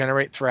to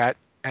generate threat.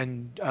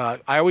 And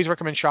I always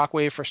recommend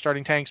Shockwave for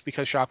starting tanks,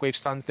 because Shockwave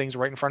stuns things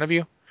right in front of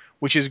you,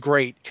 which is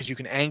great because you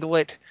can angle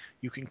it.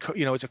 You can,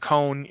 it's a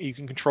cone. You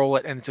can control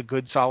it, and it's a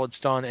good solid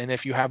stun. And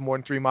if you have more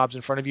than 3 mobs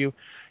in front of you,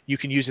 you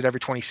can use it every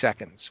 20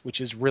 seconds,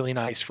 which is really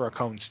nice for a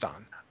cone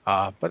stun.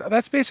 But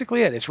that's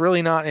basically it. It's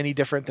really not any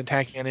different than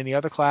tanking on any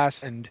other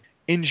class. And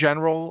in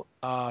general,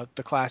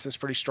 the class is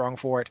pretty strong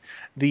for it.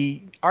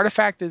 The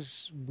artifact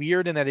is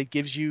weird in that it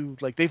gives you,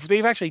 like,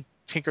 they've actually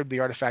tinkered the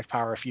artifact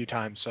power a few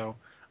times. So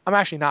I'm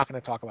actually not going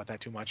to talk about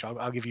that too much.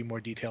 I'll give you more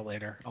detail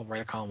later. I'll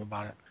write a column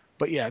about it.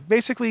 But yeah,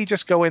 basically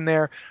just go in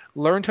there,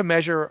 learn to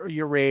measure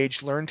your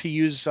rage, learn to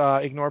use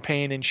ignore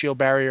pain and shield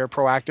barrier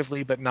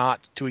proactively, but not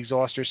to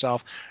exhaust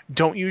yourself.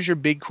 Don't use your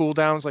big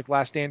cooldowns like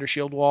last stand or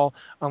shield wall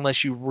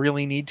unless you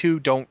really need to.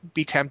 Don't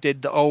be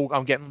tempted to,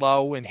 I'm getting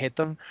low, and hit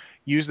them.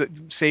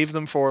 Save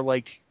them for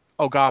like,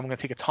 oh god, I'm going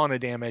to take a ton of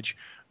damage,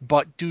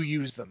 but do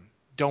use them.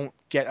 Don't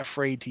get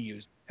afraid to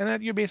use them. And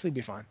that you'll basically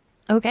be fine.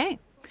 Okay.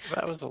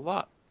 That was a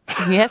lot.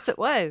 Yes, it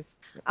was.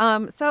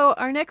 So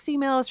our next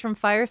email is from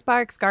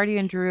Firesparks,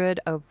 Guardian Druid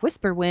of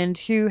Whisperwind,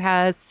 who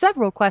has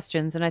several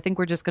questions, and I think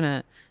we're just going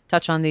to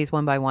touch on these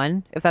one by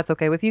one, if that's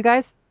okay with you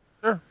guys.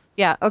 Sure.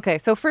 Yeah, okay.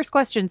 So first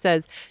question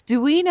says, do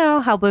we know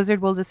how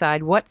Blizzard will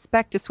decide what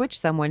spec to switch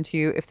someone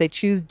to if they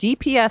choose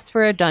DPS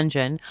for a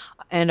dungeon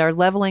and are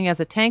leveling as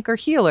a tank or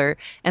healer,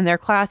 and their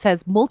class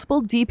has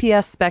multiple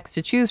DPS specs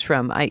to choose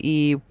from,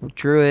 i.e.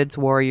 druids,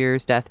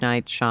 warriors, death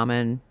knights,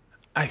 shaman?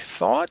 I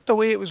thought the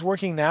way it was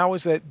working now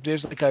is that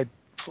there's like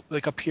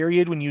a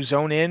period when you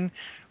zone in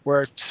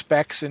where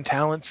specs and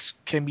talents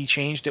can be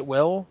changed at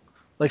will.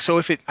 Like,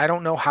 so I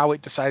don't know how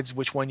it decides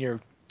which one you're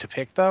to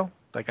pick though.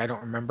 Like, I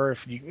don't remember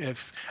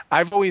if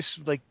I've always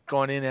like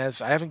gone in as,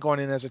 I haven't gone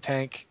in as a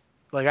tank.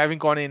 Like, I haven't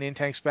gone in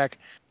tank spec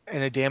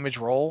in a damage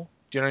role.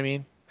 Do you know what I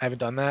mean? I haven't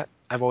done that.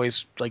 I've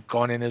always like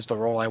gone in as the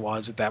role I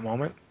was at that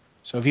moment.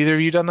 So have either of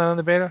you done that on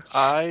the beta?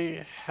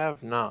 I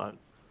have not.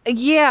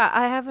 Yeah,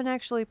 I haven't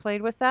actually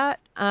played with that.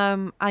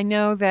 I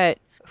know that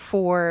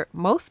for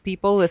most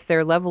people, if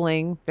they're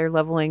leveling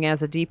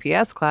as a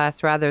DPS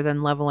class rather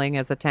than leveling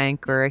as a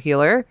tank or a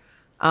healer.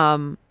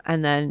 And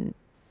then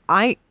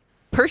I'm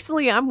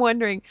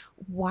wondering,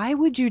 why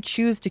would you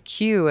choose to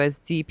queue as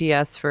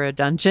DPS for a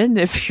dungeon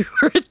if you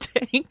were a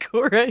tank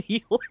or a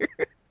healer?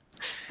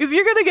 Because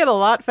you're going to get a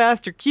lot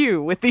faster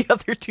queue with the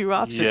other two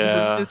options.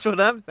 Yeah. Is just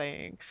what I'm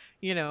saying.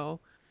 You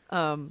know.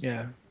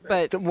 Yeah.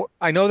 But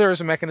I know there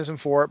is a mechanism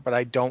for it, but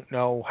I don't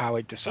know how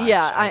it decides.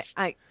 Yeah,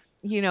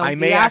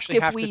 we ask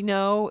if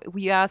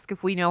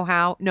we know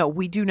how. No,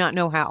 we do not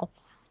know how.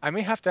 I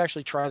may have to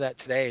actually try that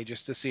today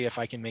just to see if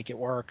I can make it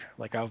work.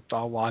 Like, I'll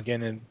log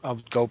in and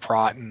I'll go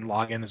prot and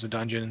log in as a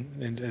dungeon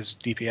and as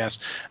DPS.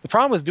 The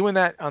problem with doing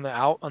that on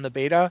the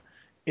beta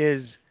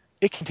is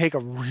it can take a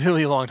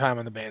really long time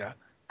on the beta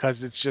because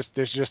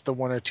there's just the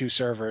one or two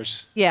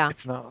servers. Yeah.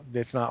 It's not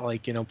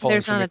like, pulling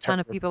there's from not a ton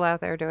of people out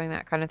there doing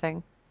that kind of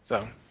thing.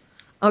 So.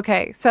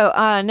 Okay, so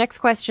next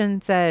question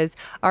says,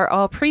 are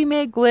all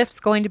pre-made glyphs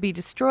going to be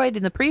destroyed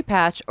in the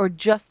pre-patch or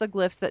just the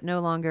glyphs that no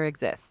longer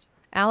exist?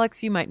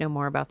 Alex, you might know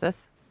more about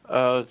this.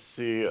 Let's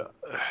see.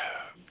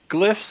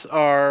 Glyphs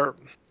are...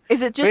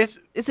 Is it just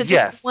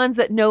the ones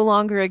that no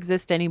longer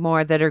exist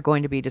anymore that are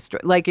going to be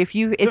destroyed? Like if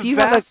you have the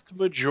vast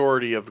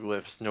majority of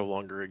glyphs no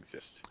longer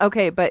exist.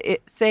 Okay, but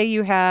say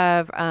you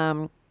have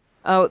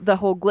the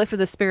whole glyph of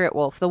the spirit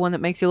wolf, the one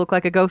that makes you look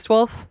like a ghost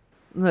wolf,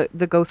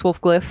 the ghost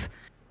wolf glyph.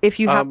 If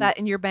you have that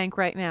in your bank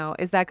right now,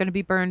 is that going to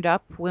be burned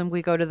up when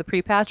we go to the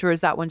pre-patch, or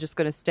is that one just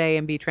going to stay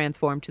and be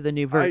transformed to the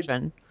new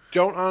version? I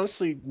don't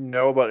honestly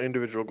know about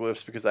individual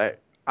glyphs because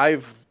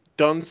I've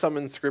done some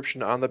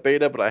inscription on the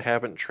beta, but I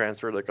haven't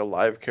transferred like a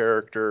live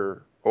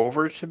character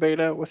over to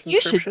beta with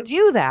inscription. You should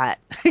do that.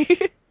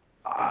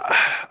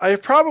 I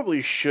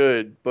probably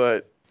should,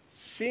 but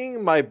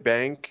seeing my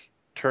bank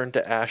turn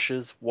to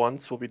ashes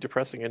once will be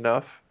depressing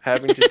enough.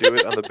 Having to do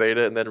it on the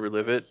beta and then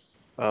relive it.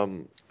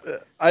 The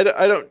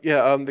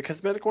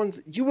cosmetic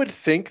ones, you would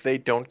think they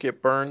don't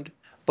get burned,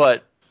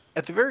 but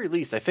at the very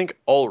least, I think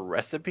all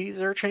recipes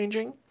are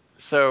changing.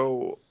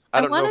 So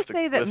I want to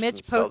say that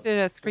Mitch posted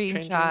a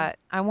screenshot.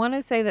 I want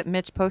to say that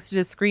Mitch posted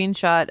a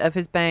screenshot of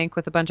his bank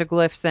with a bunch of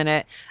glyphs in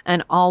it,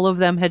 and all of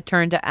them had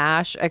turned to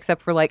ash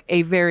except for like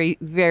a very,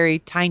 very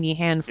tiny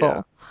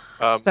handful.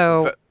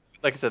 Yeah.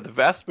 Like I said, the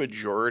vast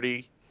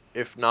majority,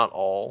 if not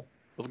all,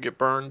 will get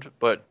burned,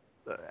 but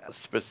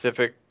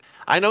specific.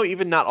 I know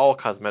even not all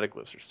cosmetic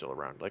glyphs are still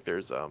around. Like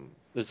there's a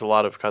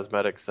lot of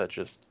cosmetics that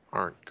just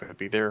aren't going to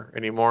be there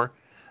anymore,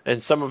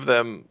 and some of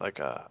them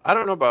I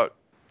don't know about.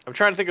 I'm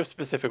trying to think of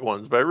specific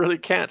ones, but I really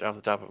can't off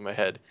the top of my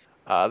head.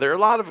 There are a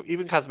lot of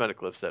even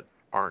cosmetic glyphs that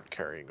aren't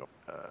carrying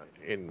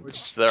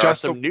there are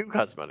some new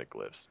cosmetic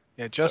glyphs.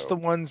 Yeah, the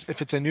ones.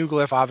 If it's a new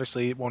glyph,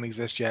 obviously it won't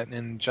exist yet,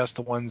 and just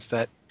the ones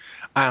that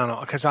I don't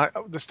know. Because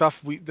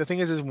the thing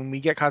is when we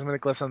get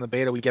cosmetic glyphs on the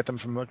beta, we get them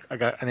from an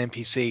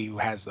NPC who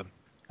has them.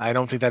 I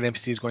don't think that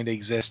NPC is going to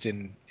exist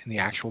in the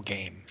actual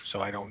game,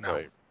 so I don't know.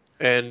 Right.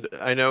 And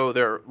I know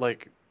there are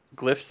like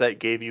glyphs that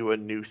gave you a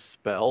new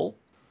spell.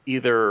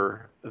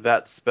 Either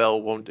that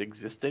spell won't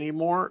exist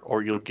anymore,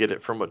 or you'll get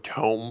it from a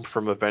tome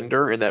from a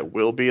vendor, and that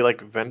will be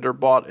like vendor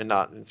bought and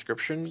not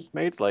inscription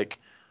made, like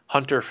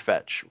Hunter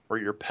Fetch, where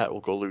your pet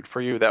will go loot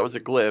for you. That was a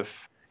glyph.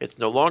 It's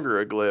no longer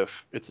a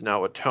glyph. It's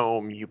now a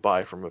tome you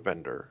buy from a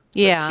vendor.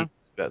 Yeah. That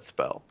keeps that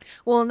spell.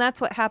 Well, and that's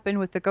what happened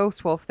with the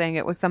Ghost Wolf thing.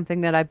 It was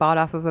something that I bought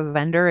off of a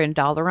vendor in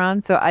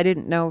Dalaran, so I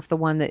didn't know if the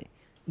one that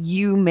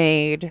you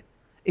made,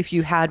 if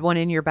you had one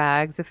in your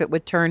bags, if it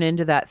would turn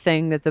into that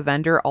thing that the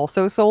vendor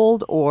also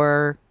sold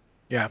or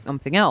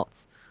something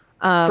else.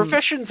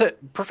 Professions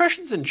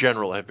in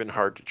general have been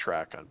hard to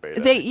track on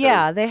beta.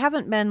 They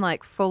haven't been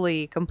like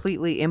fully,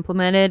 completely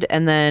implemented,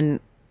 and then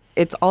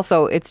it's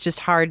just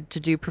hard to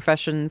do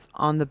professions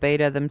on the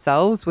beta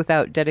themselves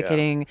without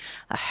dedicating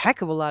a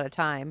heck of a lot of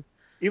time.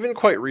 Even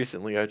quite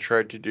recently, I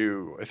tried to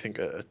do, I think,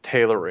 a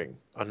tailoring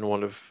on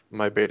one of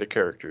my beta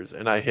characters,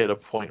 and I hit a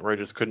point where I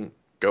just couldn't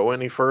go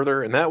any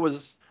further, and that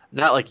was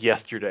not like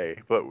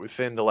yesterday, but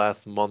within the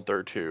last month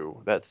or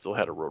two, that still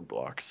had a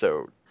roadblock.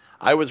 So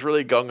I was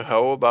really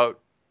gung-ho about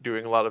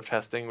doing a lot of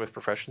testing with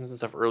professions and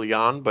stuff early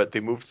on, but they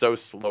moved so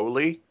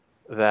slowly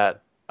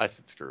that I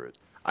said, screw it.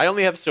 I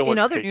only have so much. In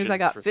other news, I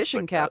got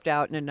fishing capped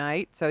out in a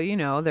night, so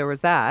there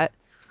was that.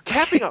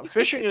 camping out,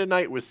 fishing in a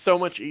night was so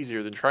much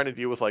easier than trying to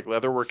deal with like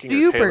leatherworking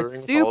or tailoring.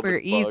 Super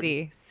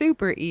easy.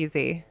 Super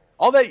easy.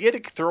 All that, you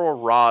had to throw a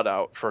rod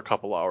out for a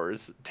couple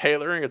hours.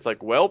 Tailoring, it's like,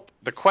 welp,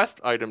 the quest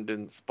item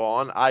didn't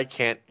spawn. I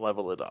can't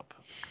level it up.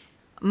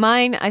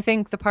 Mine, I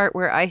think the part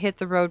where I hit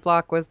the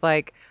roadblock was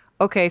like,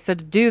 okay, so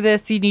to do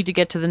this, you need to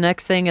get to the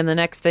next thing, and the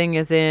next thing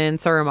is in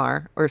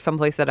Suramar, or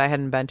someplace that I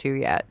hadn't been to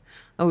yet.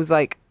 I was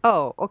like,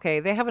 oh, okay,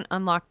 they haven't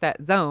unlocked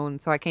that zone,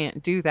 so I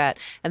can't do that.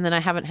 And then I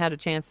haven't had a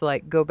chance to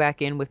like go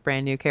back in with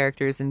brand new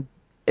characters and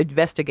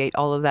investigate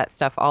all of that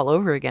stuff all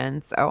over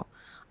again. So,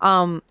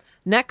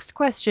 next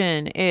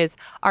question is,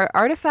 are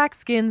artifact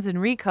skins and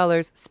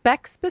recolors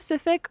spec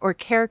specific or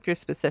character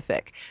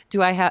specific?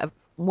 Do I have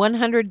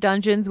 100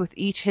 dungeons with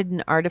each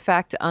hidden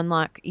artifact to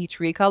unlock each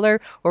recolor,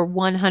 or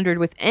 100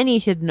 with any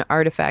hidden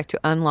artifact to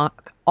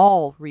unlock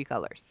all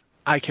recolors?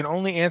 I can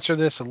only answer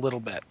this a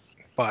little bit,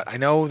 but I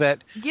know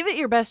that... Give it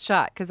your best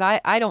shot, because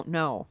I don't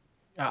know.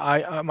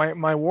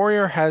 My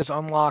warrior has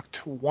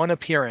unlocked one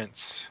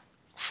appearance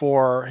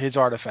for his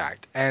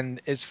artifact,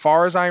 and as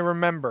far as I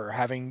remember,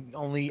 at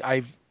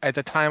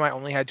the time I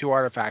only had 2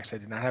 artifacts. I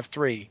did not have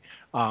 3.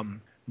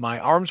 My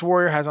arms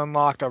warrior has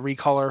unlocked a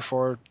recolor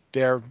for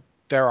their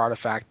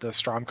artifact, the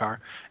Stromkar,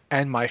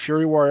 and my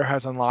fury warrior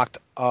has unlocked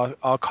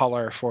a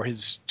color for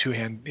his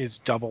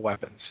double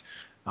weapons.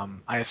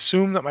 I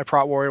assume that my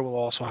prot warrior will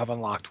also have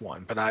unlocked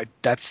one, but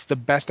that's the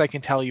best I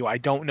can tell you. I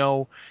don't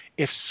know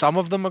if some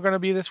of them are going to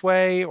be this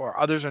way or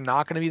others are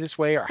not going to be this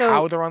way, or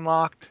how they're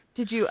unlocked.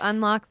 Did you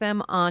unlock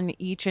them on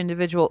each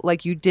individual,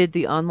 like you did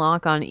the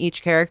unlock on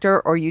each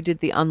character, or you did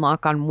the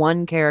unlock on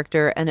one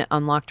character and it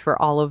unlocked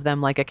for all of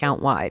them like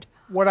account wide?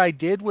 What I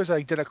did was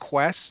I did a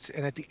quest,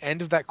 and at the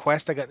end of that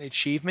quest I got an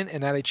achievement,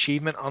 and that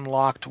achievement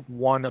unlocked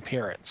one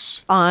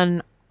appearance.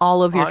 On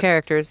all of your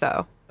characters,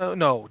 though?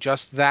 No,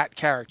 just that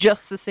character.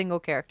 Just the single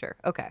character.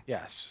 Okay.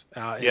 Yes.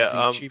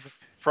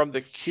 From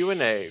the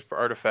Q&A for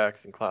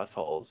artifacts and class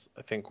halls,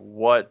 I think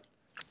what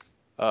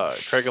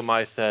Craig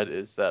Amai said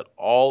is that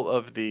all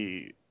of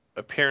the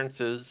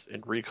appearances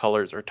and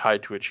recolors are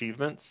tied to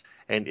achievements,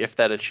 and if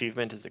that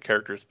achievement is a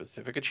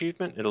character-specific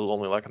achievement, it'll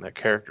only lock on that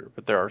character.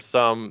 But there are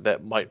some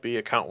that might be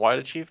account-wide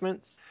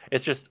achievements.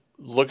 It's just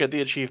look at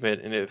the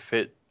achievement, and if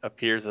it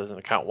appears as an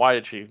account-wide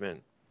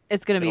achievement,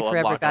 it's going to be for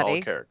everybody.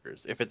 All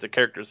characters. If it's a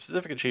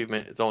character-specific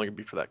achievement, it's only going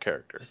to be for that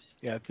character.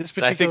 Yeah, this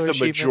particular I think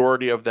the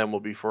majority of them will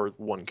be for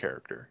one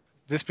character.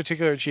 This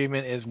particular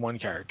achievement is one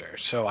character.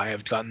 So I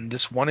have gotten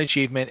this one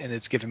achievement, and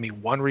it's given me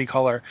one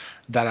recolor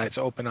that it's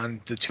open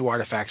on the 2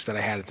 artifacts that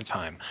I had at the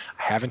time.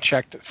 I haven't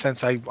checked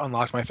since I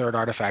unlocked my 3rd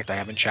artifact. I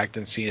haven't checked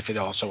and seen if it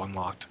also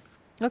unlocked.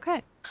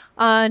 Okay.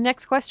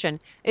 Next question.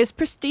 Is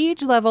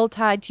prestige level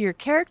tied to your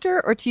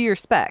character or to your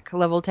spec?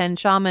 Level 10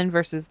 shaman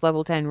versus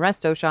level 10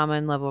 resto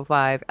shaman, level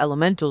 5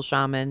 elemental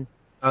shaman.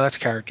 Oh, that's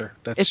character.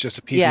 It's just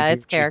a PvP Yeah,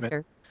 it's achievement.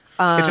 character.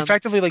 It's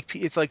effectively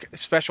like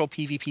special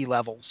PvP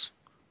levels.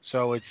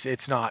 So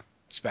it's not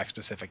spec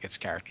specific, it's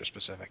character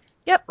specific.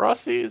 Yep.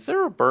 Rossi, is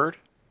there a bird?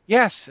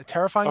 Yes, a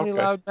terrifyingly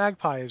loud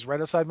magpie is right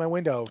outside my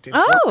window.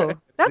 Oh,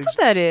 that's what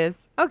that is.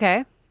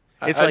 Okay.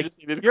 It's like,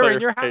 you're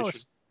in your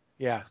house.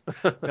 Yeah.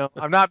 No,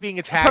 I'm not being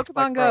attacked.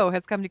 Pokemon Go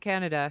has come to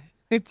Canada.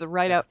 It's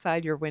right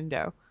outside your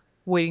window,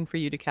 waiting for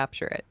you to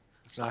capture it.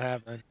 It's not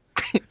happening.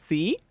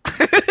 See?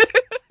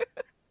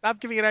 Stop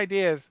giving it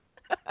ideas.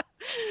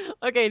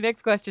 Okay,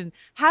 next question.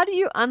 How do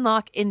you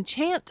unlock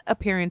enchant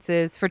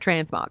appearances for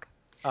transmog?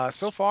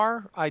 So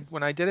far,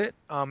 when I did it,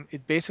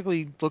 it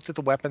basically looked at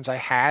the weapons I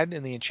had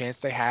and the enchants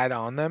they had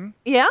on them.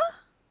 Yeah?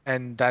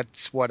 And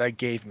that's what it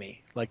gave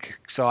me.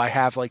 So I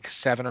have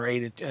 7 or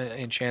 8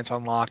 enchants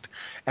unlocked,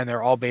 and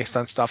they're all based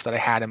on stuff that I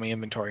had in my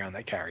inventory on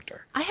that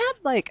character. I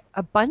had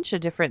a bunch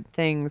of different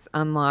things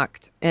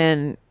unlocked,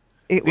 and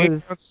it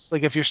was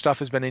if your stuff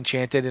has been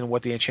enchanted and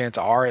what the enchants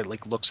are, it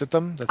looks at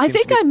them. I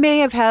think I may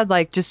have had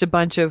just a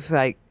bunch of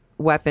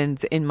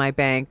weapons in my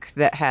bank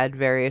that had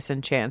various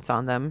enchants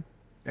on them.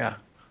 Yeah.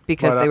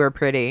 Because they were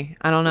pretty.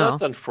 I don't know.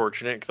 That's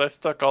unfortunate, because I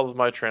stuck all of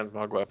my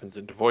transmog weapons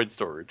into void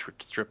storage,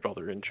 which stripped all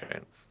their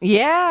enchants.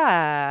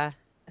 Yeah.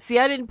 See,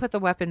 I didn't put the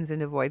weapons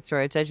into void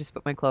storage. I just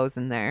put my clothes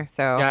in there.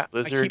 So yeah,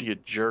 Blizzard, you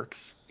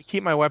jerks. I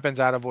keep my weapons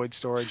out of void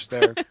storage.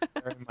 They're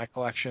in my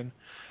collection.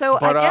 So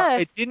but, I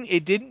guess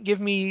it didn't give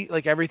me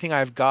everything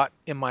I've got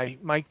in my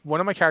one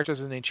of my characters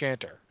is an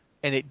enchanter,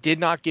 and it did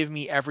not give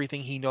me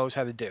everything he knows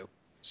how to do.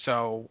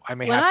 So I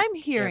may. What I'm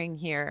hearing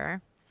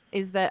here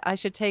is that I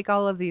should take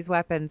all of these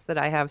weapons that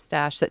I have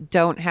stashed that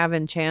don't have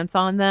enchants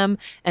on them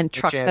and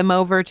truck them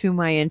over to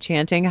my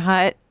enchanting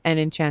hut and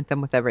enchant them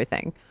with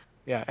everything.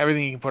 Yeah,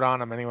 everything you can put on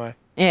them anyway.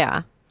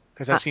 Yeah.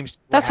 Because that seems...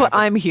 That's what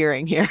I'm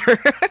hearing here.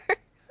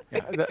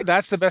 Yeah,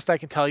 that's the best I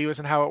can tell you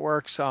isn't how it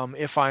works.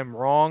 If I'm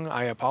wrong,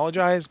 I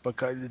apologize,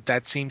 because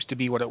that seems to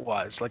be what it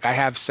was. I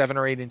have 7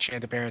 or 8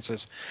 enchant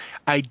appearances.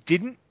 I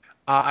didn't...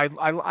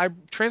 I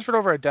transferred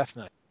over a Death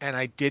Knight, and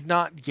I did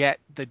not get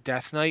the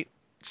Death Knight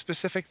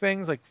specific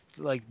things. I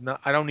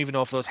don't even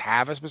know if those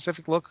have a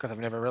specific look, because I've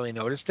never really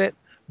noticed it.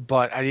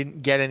 But I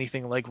didn't get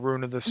anything like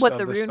Rune of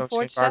the Rune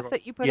Forge stuff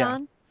that you put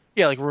on?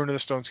 Yeah, like Rune of the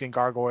Stoneskin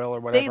Gargoyle or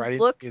whatever. They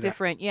look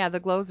different. Yeah, the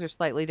glows are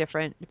slightly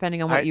different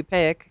depending on what you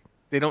pick.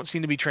 They don't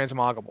seem to be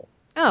transmoggable.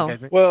 Oh.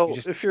 Well,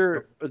 if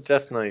you're a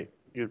Death Knight,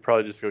 you'd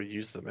probably just go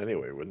use them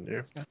anyway, wouldn't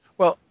you?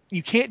 Well,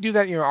 you can't do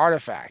that in your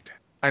artifact.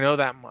 I know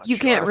that much. You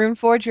can't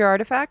Runeforge your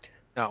artifact?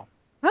 No.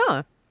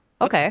 Huh.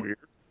 Okay. That's weird.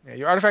 Yeah,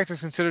 your artifact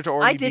is considered to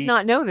already I did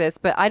not know this,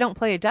 but I don't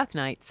play a Death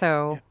Knight,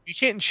 so... Yeah. You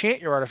can't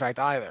enchant your artifact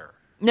either.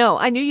 No,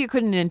 I knew you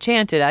couldn't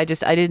enchant it. I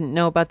didn't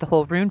know about the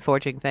whole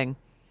Runeforging thing.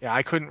 Yeah,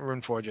 I couldn't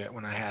Runeforge it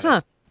when I had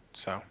it.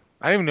 So,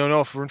 I don't even know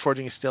if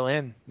Runeforging is still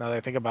in, now that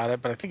I think about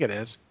it, but I think it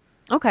is.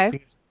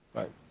 Okay.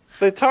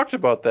 So they talked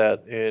about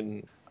that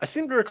in... I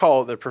seem to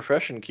recall the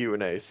Profession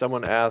Q&A.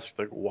 Someone asked,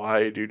 like,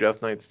 why do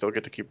Death Knights still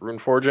get to keep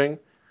Runeforging?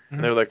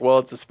 And they're like, well,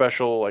 it's a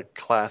special like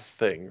class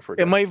thing for.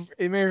 It may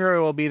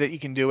very well be that you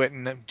can do it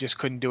and just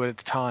couldn't do it at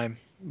the time.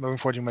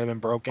 Runeforging might have been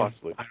broken.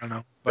 Possibly. I don't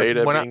know.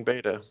 But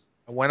beta.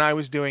 When I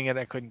was doing it,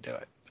 I couldn't do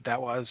it. But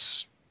that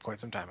was quite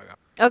some time ago.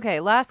 Okay,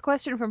 last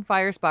question from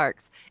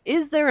Firesparks.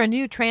 Is there a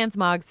new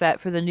transmog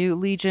set for the new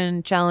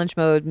Legion Challenge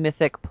Mode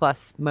Mythic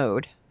Plus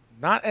mode?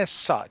 Not as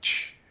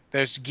such.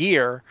 There's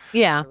gear.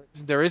 Yeah.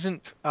 There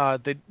isn't.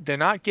 They're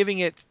not giving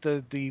it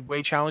the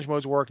way challenge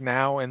modes work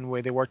now and the way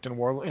they worked in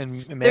World.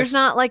 There's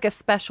not like a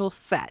special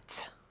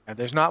set.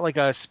 There's not like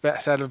a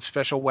set of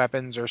special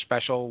weapons or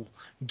special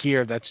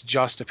gear that's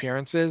just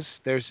appearances.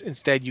 There's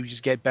instead you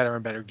just get better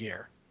and better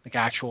gear, like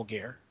actual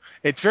gear.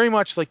 It's very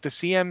much like the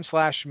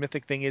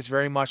CM/Mythic thing is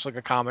very much like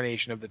a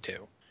combination of the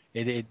two.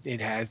 It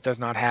does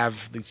not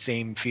have the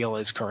same feel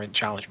as current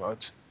challenge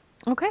modes.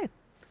 Okay.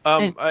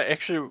 I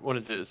actually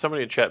wanted to.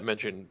 Somebody in chat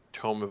mentioned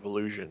Tome of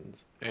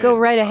Illusions. Go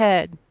right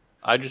ahead.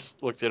 I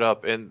just looked it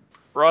up, and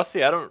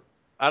Rossi, I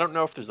don't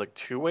know if there's like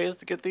two ways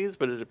to get these,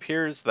 but it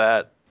appears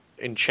that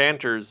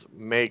enchanters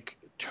make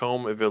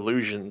Tome of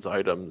Illusions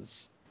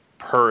items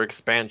per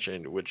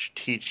expansion, which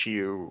teach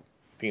you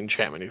the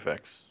enchantment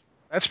effects.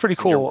 That's pretty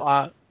cool.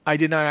 I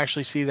did not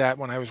actually see that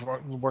when I was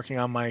working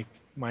on my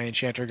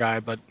enchanter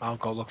guide, but I'll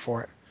go look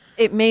for it.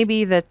 It may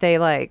be that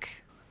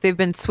they've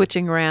been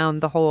switching around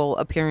the whole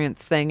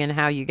appearance thing and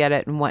how you get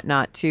it and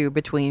whatnot too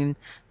between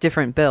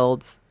different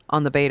builds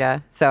on the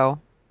beta. So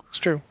it's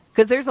true.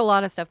 Because there's a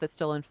lot of stuff that's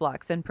still in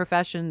flux, and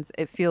Professions,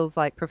 it feels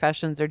like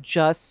Professions are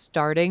just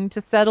starting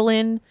to settle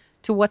in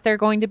to what they're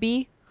going to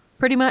be,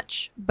 pretty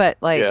much. But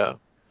yeah.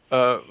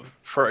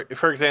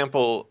 For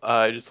example,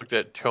 I just looked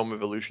at Tome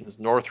of Illusions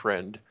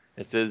Northrend.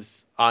 It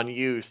says on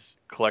use,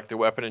 collect the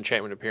weapon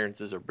enchantment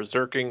appearances of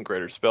Berserking,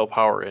 Greater Spell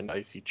Power, and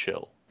Icy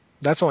Chill.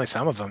 That's only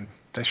some of them.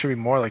 There should be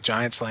more like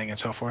Giant Slaying and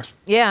so forth.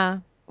 Yeah.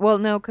 Well,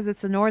 no, because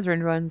it's the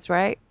Northrend ones,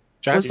 right?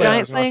 Giant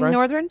Slaying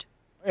Northrend?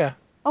 Yeah.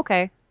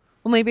 Okay.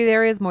 Well, maybe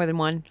there is more than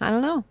one. I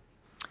don't know.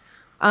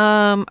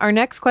 Our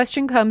next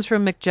question comes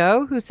from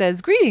McJoe, who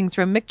says, greetings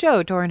from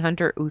McJoe, Torin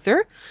Hunter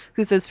Uther,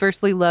 who says,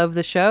 firstly, love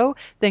the show.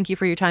 Thank you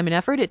for your time and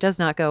effort. It does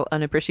not go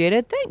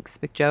unappreciated. Thanks,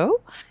 McJoe.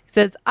 He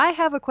says, I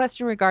have a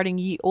question regarding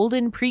ye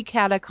olden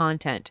pre-cata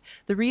content.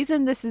 The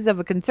reason this is of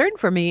a concern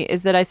for me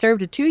is that I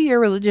served a 2-year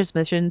religious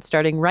mission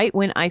starting right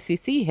when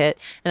ICC hit,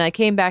 and I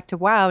came back to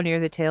WoW near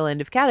the tail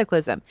end of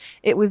Cataclysm.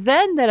 It was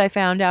then that I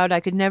found out I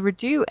could never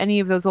do any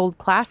of those old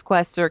class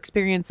quests or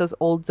experience those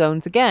old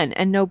zones again,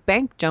 and no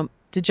bank to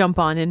jump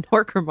on in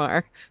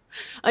Orgrimmar.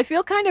 I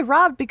feel kind of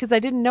robbed because I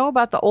didn't know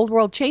about the old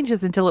world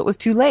changes until it was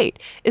too late.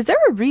 Is there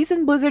a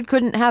reason Blizzard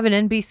couldn't have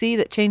an NPC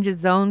that changes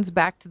zones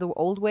back to the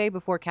old way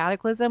before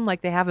Cataclysm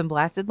like they have in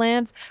Blasted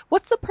Lands?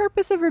 What's the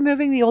purpose of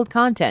removing the old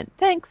content?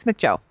 Thanks,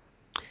 McJoe.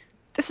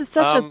 This is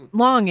such a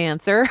long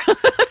answer.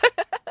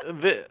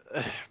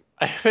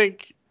 I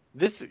think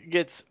this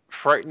gets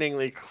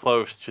frighteningly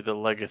close to the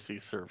legacy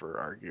server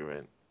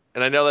argument.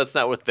 And I know that's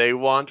not what they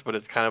want, but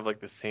it's kind of like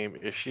the same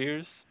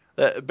issues.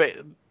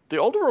 The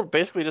old world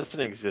basically doesn't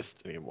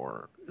exist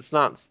anymore. It's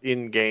not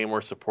in-game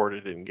or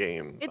supported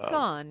in-game. It's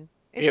gone.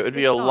 It would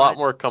be a lot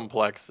more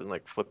complex than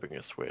like flipping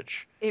a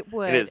switch. It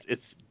would.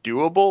 It's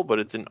doable, but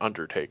it's an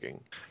undertaking.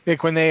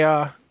 Like when they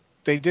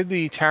did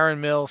the Tarren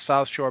Mill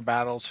South Shore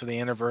battles for the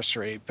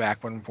anniversary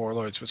back when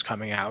Warlords was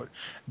coming out,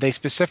 they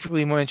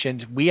specifically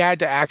mentioned we had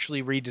to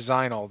actually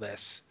redesign all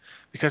this.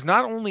 Because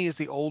not only is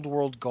the old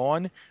world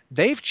gone,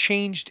 they've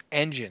changed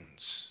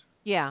engines.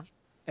 Yeah.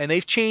 And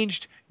they've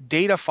changed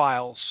data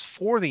files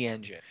for the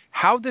engine.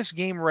 How this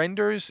game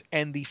renders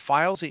and the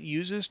files it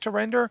uses to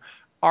render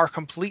are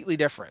completely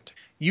different.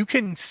 You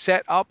can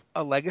set up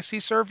a legacy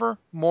server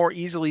more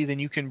easily than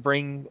you can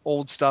bring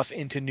old stuff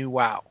into new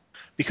WoW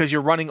because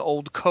you're running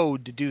old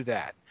code to do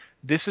that.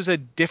 This is a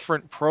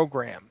different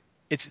program.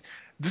 This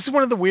is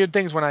one of the weird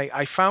things when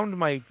I found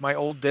my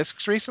old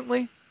discs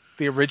recently,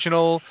 the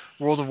original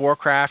World of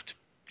Warcraft.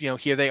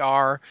 Here they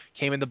are,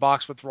 came in the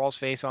box with Thrall's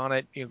face on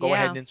it. Go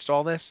ahead and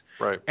install this.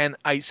 Right. And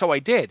I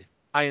did.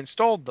 I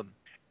installed them.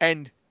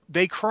 And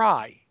they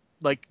cry.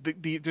 Like,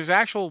 there's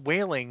actual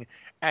wailing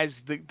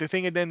as the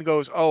thing then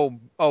goes, oh,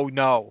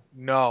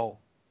 no.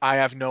 I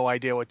have no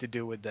idea what to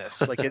do with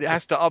this. Like, it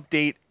has to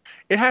update.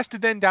 It has to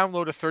then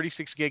download a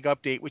 36 gig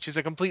update, which is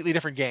a completely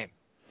different game.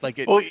 Like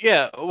it. Well,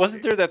 yeah,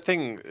 wasn't there that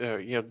thing?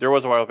 There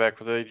was a while back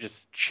where they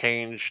just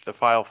changed the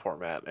file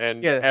format,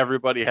 and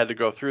everybody had to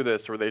go through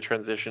this, where they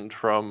transitioned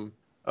from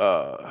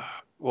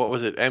what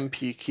was it,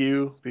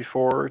 MPQ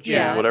before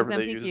to whatever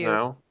they use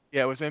now.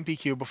 Yeah, it was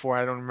MPQ before.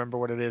 I don't remember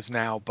what it is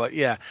now, but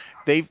yeah,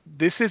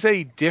 this is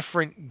a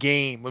different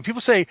game. When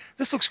people say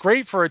this looks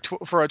great for a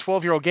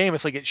 12-year-old game,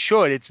 it's like it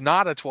should. It's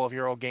not a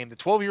 12-year-old game. The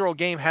 12-year-old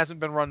game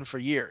hasn't been run for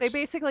years. They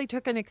basically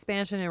took an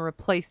expansion and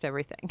replaced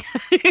everything.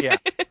 Yeah,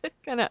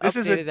 kind of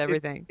updated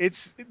everything.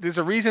 There's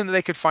a reason that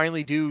they could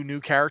finally do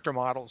new character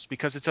models,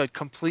 because it's a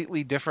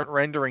completely different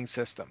rendering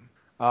system.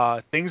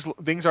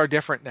 Things are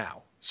different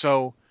now.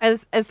 So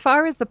as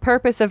far as the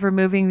purpose of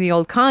removing the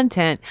old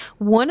content,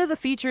 one of the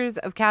features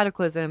of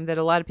Cataclysm that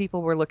a lot of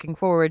people were looking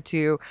forward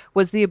to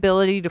was the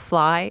ability to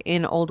fly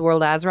in Old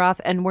World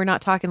Azeroth. And we're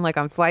not talking like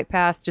on Flight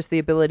Pass, just the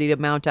ability to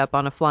mount up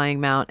on a flying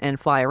mount and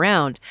fly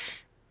around.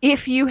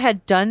 If you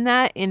had done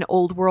that in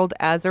Old World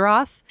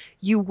Azeroth,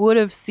 you would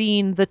have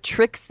seen the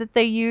tricks that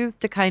they used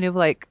to kind of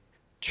like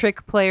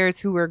trick players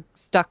who were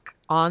stuck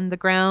on the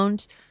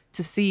ground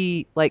to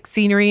see like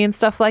scenery and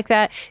stuff like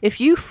that. If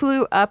you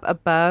flew up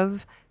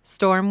above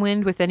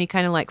Stormwind with any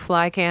kind of like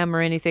fly cam or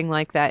anything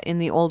like that in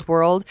the old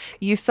world,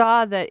 you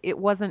saw that it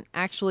wasn't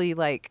actually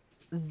like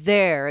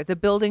there. The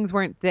buildings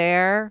weren't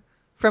there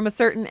from a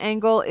certain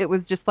angle. It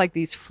was just like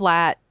these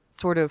flat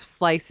sort of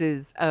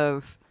slices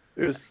of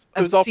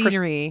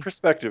scenery. All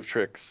perspective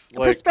tricks.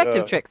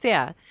 Perspective tricks,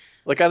 yeah.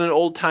 Like on an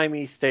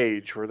old-timey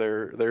stage where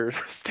they're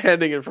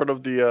standing in front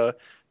of the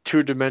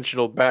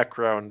two-dimensional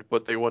background,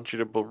 but they want you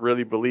to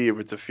really believe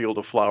it's a field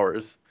of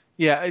flowers.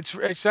 Yeah,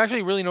 it's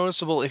actually really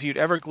noticeable if you'd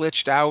ever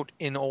glitched out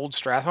in Old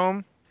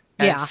Stratholme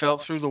and fell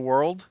through the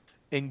world,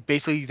 and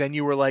basically then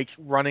you were like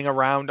running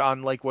around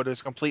on like what is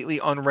a completely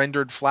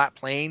unrendered flat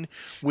plane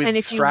with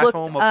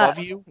Stratholme above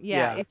you.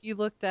 Yeah, if you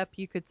looked up,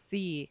 you could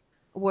see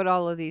what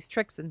all of these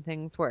tricks and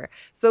things were.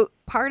 So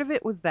part of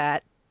it was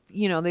that,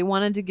 they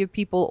wanted to give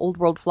people old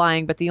world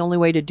flying, but the only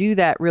way to do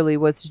that really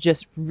was to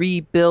just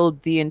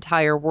rebuild the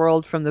entire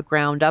world from the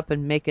ground up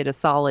and make it a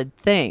solid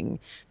thing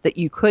that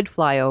you could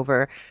fly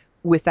over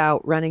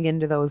without running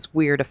into those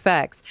weird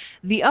effects.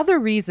 The other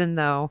reason,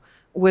 though,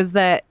 was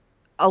that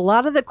a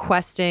lot of the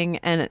questing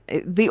and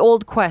the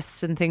old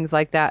quests and things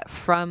like that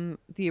from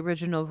the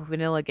original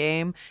vanilla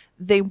game,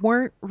 they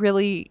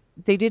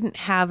didn't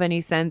have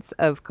any sense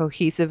of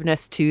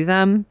cohesiveness to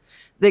them.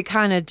 They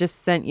kind of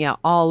just sent you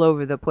all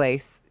over the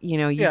place.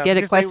 You get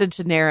a quest in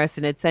Tanaris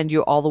and it'd send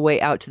you all the way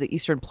out to the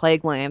Eastern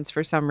Plaguelands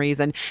for some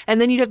reason. And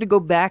then you'd have to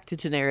go back to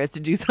Tanaris to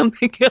do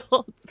something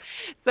else.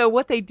 So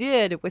what they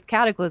did with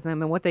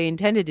Cataclysm and what they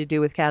intended to do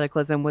with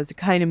Cataclysm was to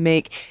kind of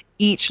make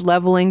each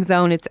leveling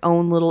zone its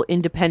own little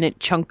independent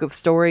chunk of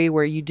story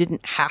where you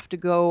didn't have to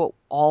go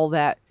all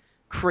that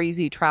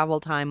crazy travel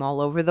time all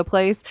over the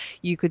place.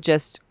 You could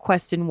just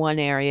quest in one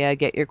area,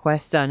 get your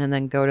quest done, and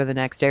then go to the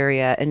next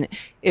area. And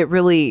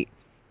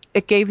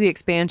it gave the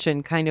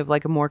expansion kind of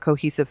like a more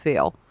cohesive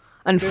feel.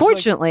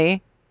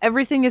 Unfortunately,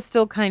 everything is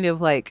still kind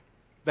of like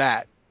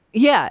that.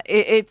 Yeah,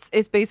 it's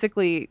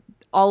basically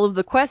all of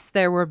the quests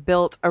there were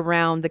built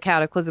around the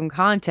Cataclysm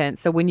content.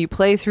 So when you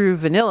play through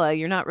vanilla,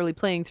 you're not really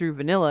playing through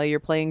vanilla, you're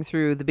playing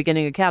through the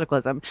beginning of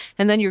Cataclysm.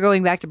 And then you're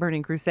going back to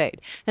Burning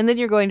Crusade. And then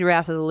you're going to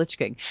Wrath of the Lich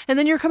King. And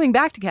then you're coming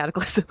back to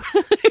Cataclysm.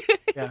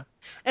 Yeah.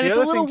 And it's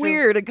a little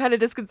weird and kind of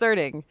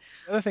disconcerting.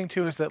 The other thing,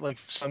 too, is that like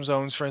some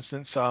zones, for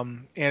instance,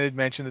 Ann had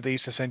mentioned that they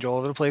used to send you all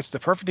over the place. The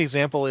perfect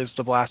example is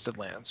the Blasted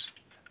Lands.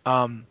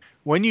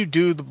 When you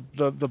do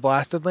the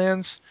Blasted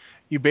Lands,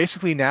 you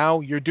basically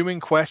you're doing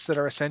quests that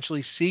are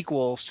essentially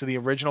sequels to the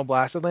original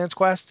Blasted Lands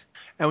quest.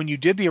 And when you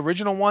did the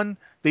original one,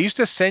 they used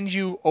to send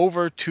you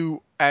over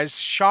to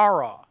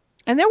Azshara.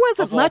 And there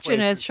wasn't much in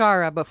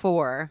Azshara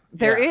before.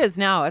 There is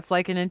now. It's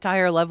like an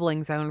entire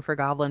leveling zone for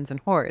goblins and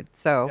hordes.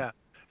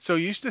 So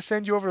you used to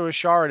send you over to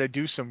Azshara to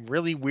do some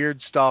really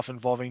weird stuff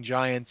involving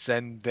giants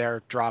and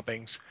their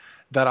droppings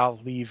that I'll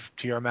leave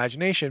to your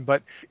imagination.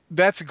 But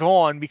that's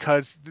gone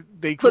because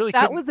they clearly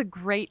that was a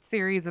great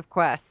series of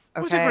quests. Okay?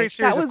 It was a great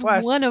series of quests. That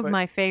was one of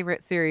my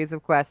favorite series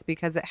of quests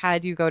because it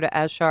had you go to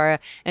Azshara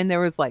and there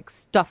was like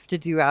stuff to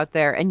do out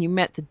there, and you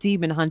met the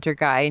demon hunter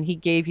guy and he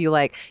gave you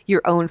like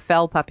your own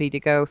fell puppy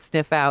to go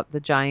sniff out the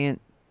giant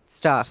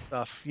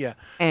stuff. Yeah.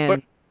 And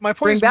but my point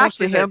bring is back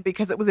to him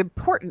because it was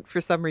important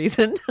for some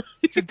reason.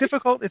 It's a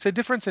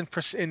difference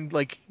in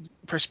like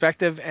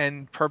perspective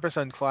and purpose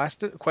on quest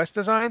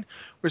design.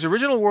 Whereas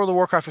original World of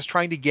Warcraft was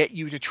trying to get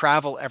you to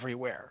travel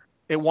everywhere.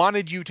 It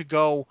wanted you to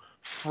go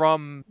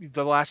from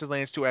the Blasted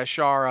Lands to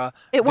Azshara.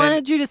 It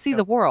wanted you to see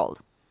the world.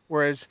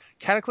 Whereas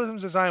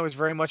Cataclysm's design was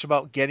very much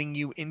about getting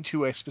you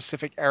into a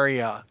specific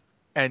area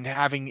and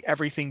having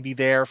everything be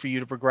there for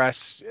you to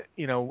progress,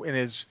 in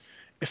as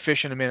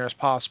efficient a manner as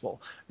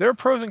possible. There are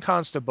pros and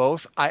cons to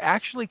both. I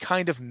actually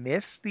kind of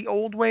miss the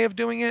old way of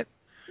doing it.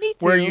 Me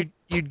too. Where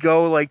you'd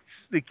go like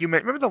you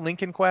remember the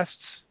Lincoln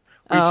quests?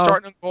 Where you'd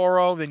start in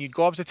Un'Goro, then you'd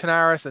go up to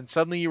Tanaris, and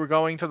suddenly you were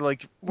going to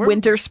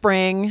Winter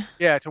Spring.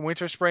 Yeah, to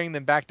Winter Spring,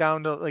 then back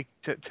down to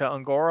to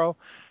Un'Goro.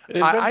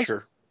 An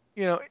adventure.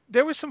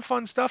 there was some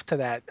fun stuff to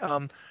that.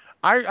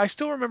 I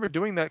still remember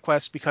doing that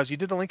quest because you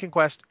did the Lincoln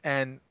quest,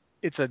 and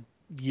it's a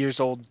years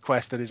old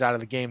quest that is out of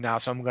the game now,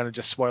 so I'm going to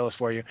just spoil this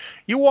for you.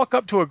 You walk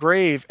up to a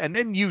grave and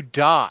then you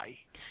die.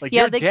 Like,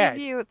 you're dead.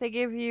 They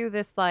give you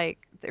this, like,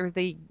 or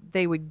they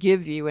would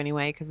give you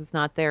anyway, because it's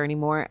not there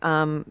anymore.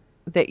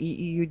 That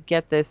you'd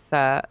get this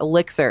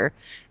elixir,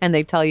 and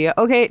they tell you,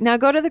 okay, now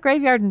go to the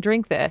graveyard and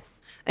drink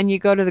this. And you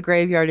go to the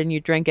graveyard and you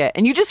drink it,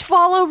 and you just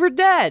fall over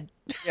dead.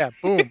 Yeah,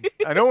 boom.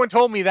 No one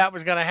told me that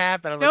was going to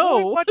happen. I was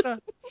like, what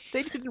the?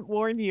 They didn't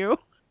warn you.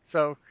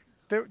 So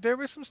there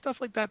was some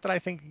stuff like that I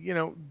think,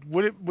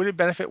 would it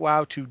benefit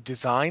WoW to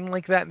design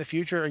like that in the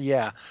future?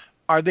 Yeah.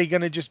 Are they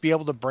going to just be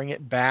able to bring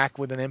it back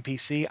with an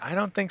NPC? I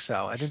don't think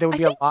so. I think there would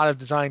be a lot of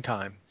design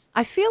time.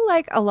 I feel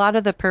like a lot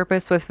of the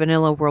purpose with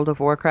vanilla World of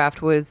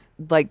Warcraft was,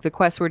 like, the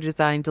quests were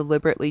designed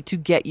deliberately to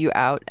get you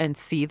out and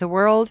see the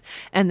world.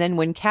 And then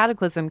when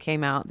Cataclysm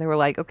came out, they were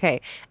like, okay,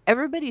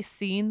 everybody's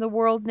seen the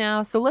world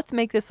now, so let's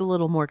make this a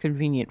little more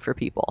convenient for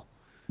people.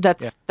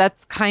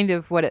 That's kind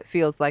of what it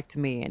feels like to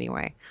me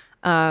anyway.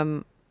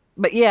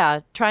 But yeah,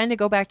 trying to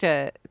go back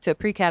to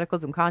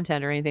pre-Cataclysm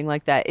content or anything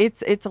like that,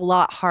 it's a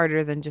lot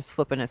harder than just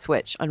flipping a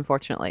switch,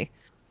 unfortunately.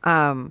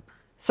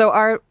 So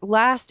our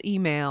last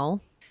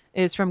email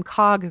is from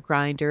Cog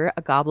Grinder,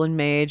 a goblin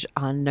mage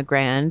on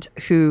Nagrand,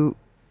 who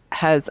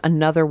has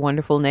another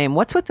wonderful name.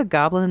 What's with the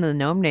goblin and the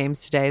gnome names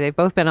today? They've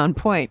both been on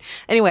point.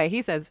 Anyway,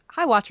 he says,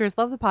 "Hi, Watchers.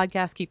 Love the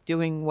podcast. Keep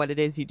doing what it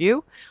is you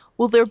do.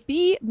 Will there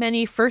be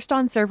many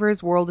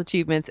first-on-servers world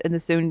achievements in the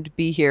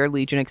soon-to-be-here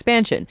Legion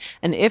expansion?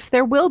 And if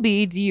there will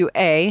be, do you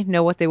A,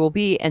 know what they will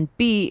be, and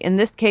B, in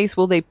this case,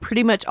 will they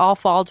pretty much all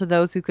fall to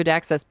those who could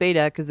access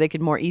beta because they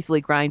could more easily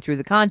grind through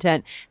the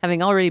content,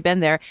 having already been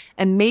there,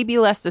 and maybe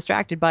less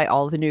distracted by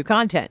all the new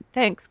content?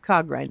 Thanks,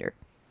 Cog Grinder."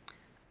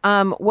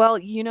 Well,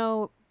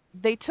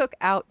 they took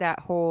out that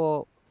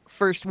whole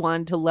first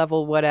one to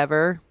level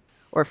whatever,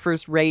 or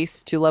first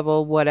race to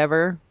level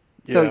whatever.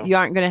 Yeah. So you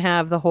aren't going to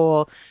have the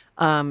whole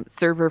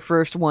server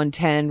first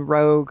 110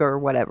 rogue or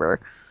whatever.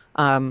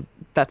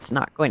 That's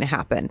not going to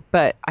happen.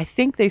 But I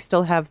think they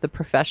still have the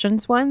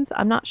professions ones.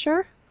 I'm not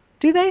sure.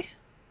 Do they?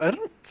 I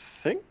don't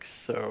think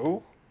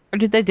so. Or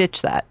did they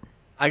ditch that?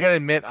 I gotta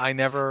admit, I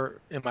never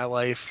in my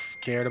life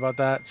cared about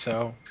that.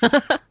 So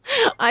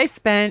I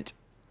spent,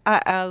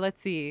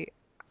 let's see,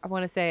 I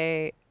want to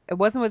say it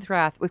wasn't with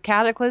Wrath, with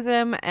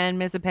Cataclysm and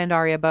Miss of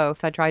Pandaria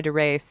both. I tried to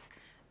race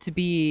to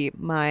be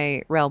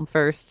my realm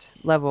first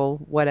level,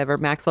 whatever,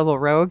 max level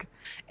rogue.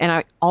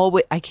 And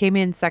I came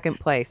in second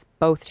place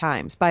both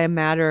times by a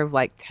matter of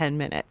like 10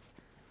 minutes.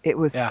 It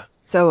was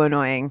so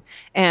annoying.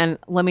 And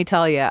let me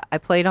tell you, I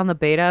played on the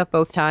beta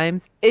both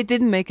times. It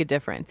didn't make a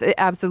difference. It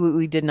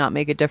absolutely did not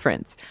make a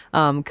difference.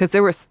 Because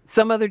there was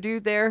some other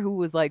dude there who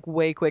was like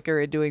way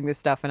quicker at doing this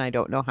stuff. And I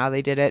don't know how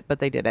they did it, but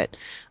they did it.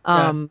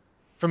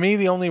 For me,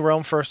 the only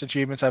realm first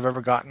achievements I've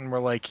ever gotten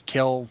were like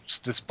kill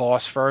this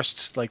boss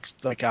first, like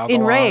Algalon.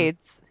 In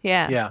raids,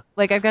 yeah.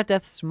 Like I've got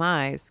Death's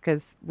Demise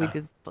because we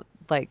did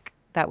like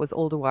that was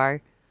Ulduar.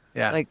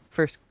 Yeah. Like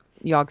first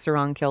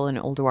Yogg-Saron kill in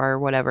Ulduar or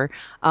whatever.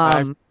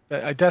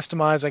 Death's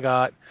Demise I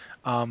got,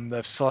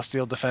 the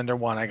Celestial Defender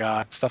one I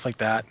got, stuff like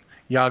that.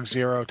 Yogg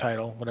Zero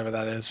title, whatever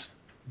that is.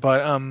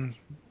 But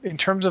in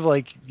terms of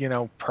like,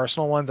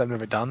 personal ones, I've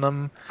never done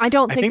them. I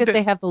don't think that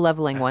they have the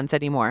leveling ones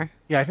anymore.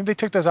 Yeah, I think they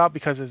took those out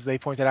because, as they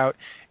pointed out,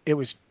 it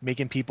was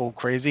making people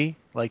crazy.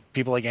 Like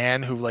people like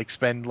Anne who like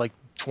spend like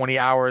 20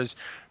 hours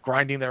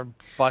grinding their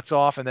butts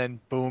off, and then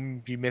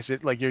boom, you miss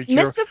it. Like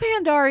Miss of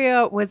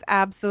Pandaria was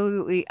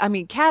absolutely. I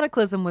mean,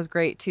 Cataclysm was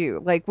great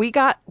too. Like we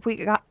got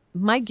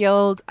my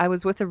guild. I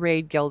was with a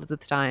raid guild at the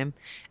time,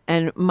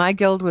 and my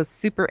guild was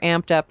super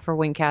amped up for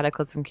when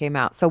Cataclysm came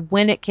out. So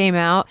when it came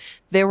out,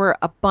 there were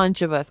a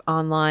bunch of us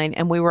online,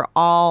 and we were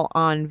all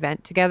on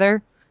Vent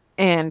together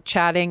and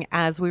chatting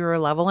as we were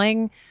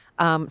leveling.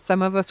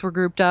 Some of us were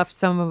grouped up,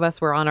 some of us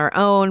were on our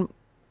own.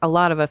 A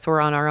lot of us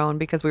were on our own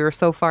because we were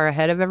so far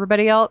ahead of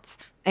everybody else.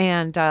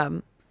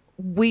 And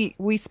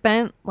we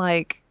spent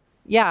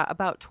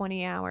about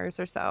 20 hours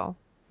or so.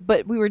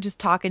 But we were just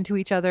talking to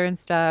each other and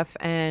stuff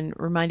and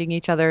reminding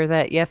each other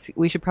that, yes,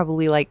 we should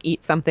probably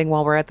eat something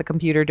while we're at the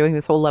computer doing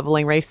this whole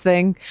leveling race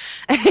thing.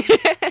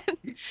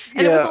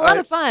 And it was a lot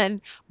of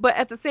fun. But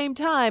at the same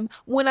time,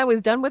 when I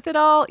was done with it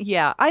all,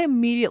 I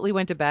immediately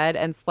went to bed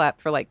and slept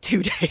for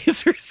 2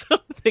 days or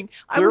something.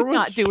 I would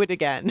not do it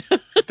again.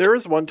 There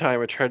was one time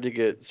I tried to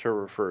get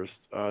server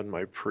first on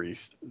my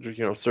priest,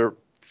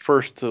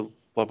 first to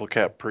level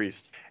cap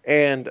priest.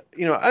 And,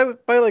 I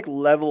by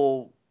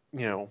level,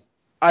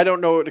 I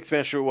don't know what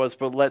expansion it was,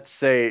 but let's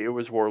say it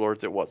was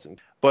Warlords. It wasn't.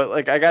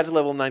 But I got to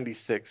level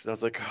 96, and I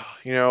was like,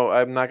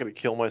 I'm not going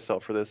to kill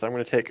myself for this. I'm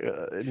going to take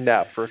a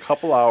nap for a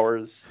couple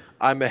hours.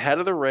 I'm ahead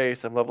of the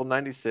race. I'm level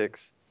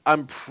 96.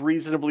 I'm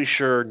reasonably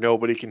sure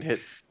nobody can hit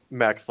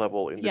max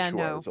level in the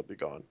 2 hours. I'll be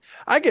gone.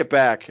 I get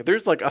back.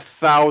 There's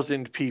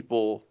 1,000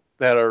 people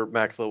that are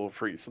max level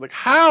priests. I'm like,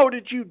 how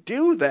did you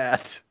do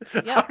that?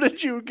 Yep. How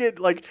did you get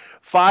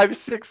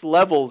 5-6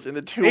 levels in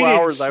the 2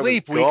 hours I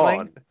was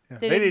gone?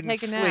 They didn't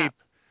take a nap.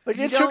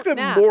 Like you it took them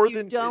nap. more you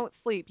than don't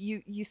sleep.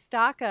 You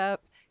stock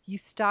up. You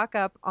stock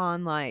up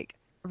on like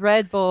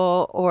Red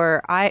Bull,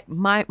 or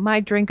my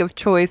drink of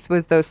choice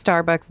was those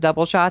Starbucks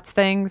double shots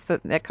things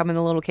that come in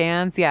the little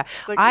cans. Yeah,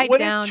 like I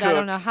downed I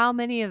don't know how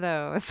many of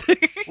those.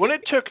 When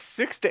it took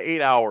 6 to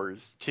 8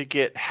 hours to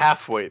get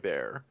halfway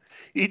there,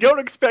 you don't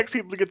expect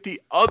people to get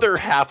the other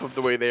half of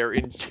the way there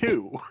in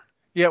 2.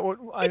 Yeah,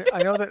 well,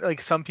 I know that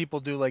like some people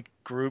do like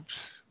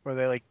groups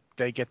where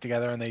they get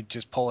together and they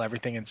just pull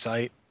everything in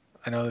sight.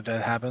 I know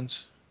that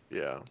happens.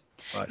 Yeah.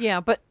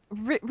 But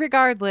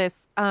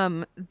regardless,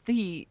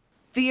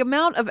 the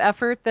amount of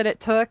effort that it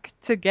took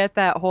to get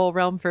that whole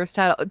Realm First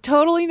title,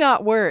 totally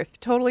not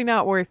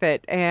worth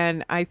it.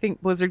 And I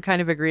think Blizzard kind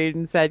of agreed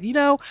and said,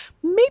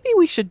 maybe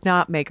we should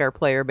not make our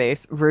player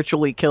base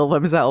virtually kill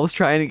themselves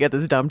trying to get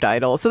this dumb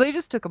title. So they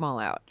just took them all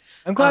out.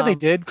 I'm glad they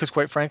did, because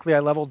quite frankly, I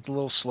leveled a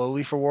little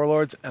slowly for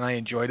Warlords and I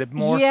enjoyed it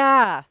more.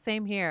 Yeah,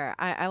 same here.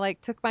 I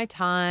took my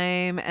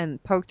time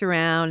and poked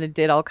around and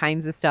did all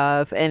kinds of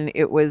stuff, and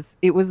it was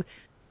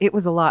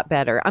a lot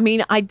better. I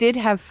mean, I did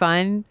have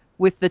fun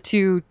with the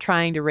 2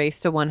 trying to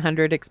race to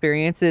 100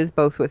 experiences,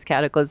 both with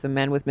Cataclysm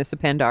and with Mists of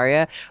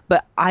Pandaria,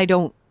 but I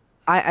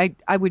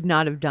would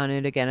not have done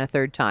it again a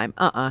third time.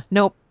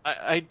 Nope.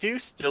 I do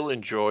still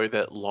enjoy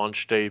that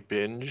launch day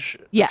binge,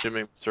 yes.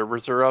 assuming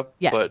servers are up.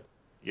 Yes. But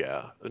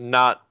yeah,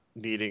 not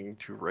needing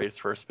to race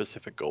for a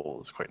specific goal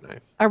is quite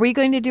nice. Are we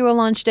going to do a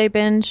launch day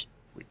binge?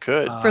 We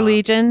could. For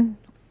Legion?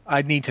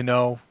 I'd need to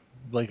know,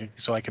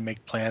 so I can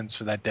make plans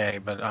for that day,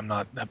 but I'm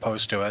not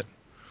opposed to it.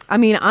 I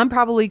mean, I'm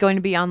probably going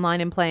to be online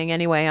and playing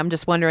anyway. I'm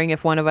just wondering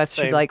if one of us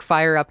should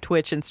fire up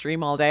Twitch and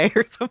stream all day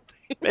or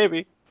something.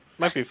 Maybe.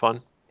 Might be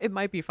fun. It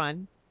might be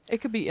fun.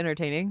 It could be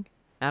entertaining.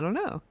 I don't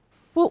know.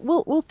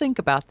 We'll think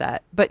about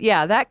that. But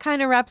yeah, that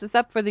kind of wraps us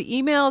up for the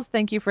emails.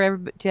 Thank you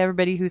to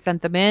everybody who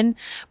sent them in.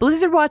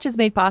 Blizzard Watch is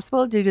made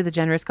possible due to the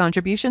generous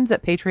contributions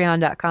at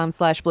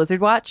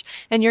patreon.com/BlizzardWatch,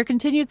 and your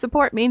continued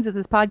support means that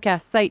this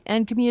podcast site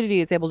and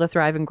community is able to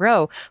thrive and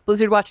grow.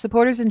 Blizzard Watch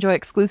supporters enjoy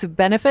exclusive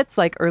benefits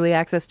like early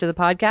access to the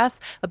podcast,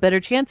 a better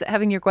chance at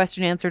having your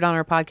question answered on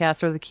our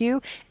podcast or the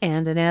queue,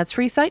 and an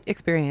ads-free site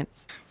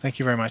experience. Thank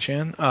you very much,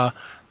 Ann.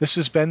 This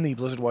has been the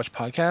Blizzard Watch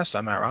podcast.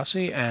 I'm Matt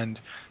Rossi, and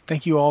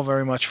thank you all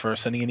very much for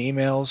sending in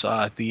emails.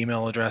 The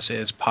email address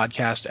is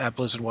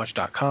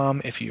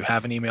podcast@blizzardwatch.com. If you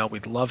have an email,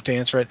 we'd love to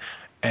answer it.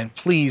 And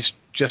please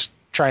just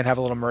try and have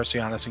a little mercy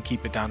on us and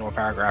keep it down to a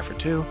paragraph or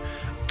 2.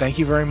 Thank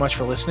you very much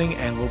for listening,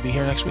 and we'll be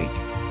here next week.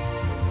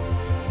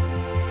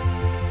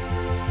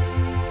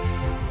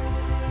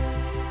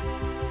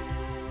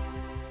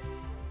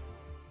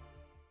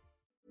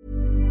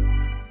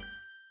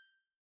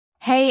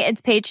 Hey, it's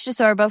Paige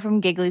DeSorbo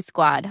from Giggly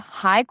Squad.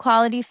 High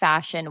quality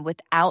fashion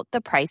without the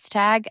price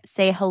tag.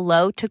 Say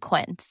hello to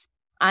Quince.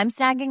 I'm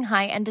snagging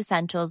high-end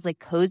essentials like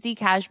cozy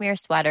cashmere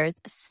sweaters,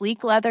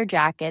 sleek leather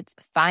jackets,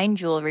 fine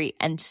jewelry,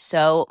 and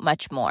so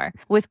much more.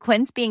 With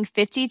Quince being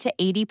 50 to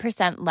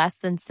 80% less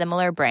than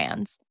similar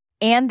brands.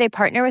 And they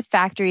partner with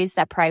factories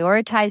that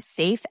prioritize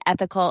safe,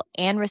 ethical,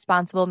 and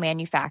responsible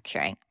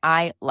manufacturing.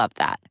 I love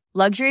that.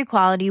 Luxury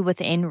quality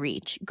within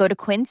reach. Go to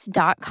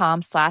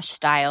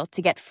quince.com/style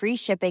to get free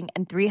shipping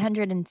and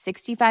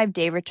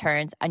 365-day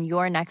returns on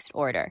your next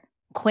order.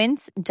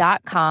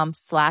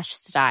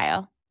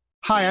 Quince.com/style.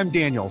 Hi, I'm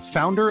Daniel,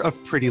 founder of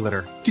Pretty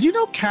Litter. Did you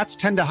know cats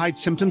tend to hide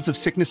symptoms of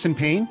sickness and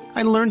pain?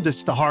 I learned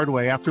this the hard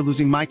way after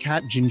losing my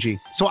cat, Gingy.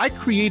 So I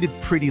created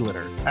Pretty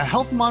Litter, a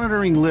health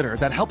monitoring litter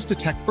that helps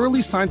detect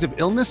early signs of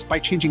illness by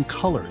changing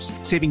colors,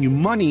 saving you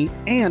money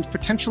and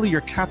potentially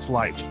your cat's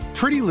life.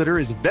 Pretty Litter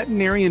is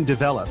veterinarian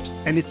developed,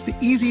 and it's the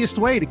easiest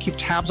way to keep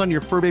tabs on your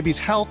fur baby's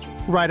health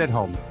right at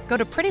home. Go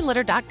to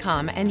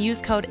prettylitter.com and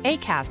use code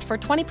ACAST for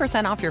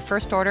 20% off your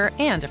first order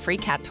and a free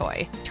cat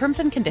toy. Terms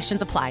and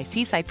conditions apply.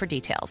 See site for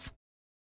details.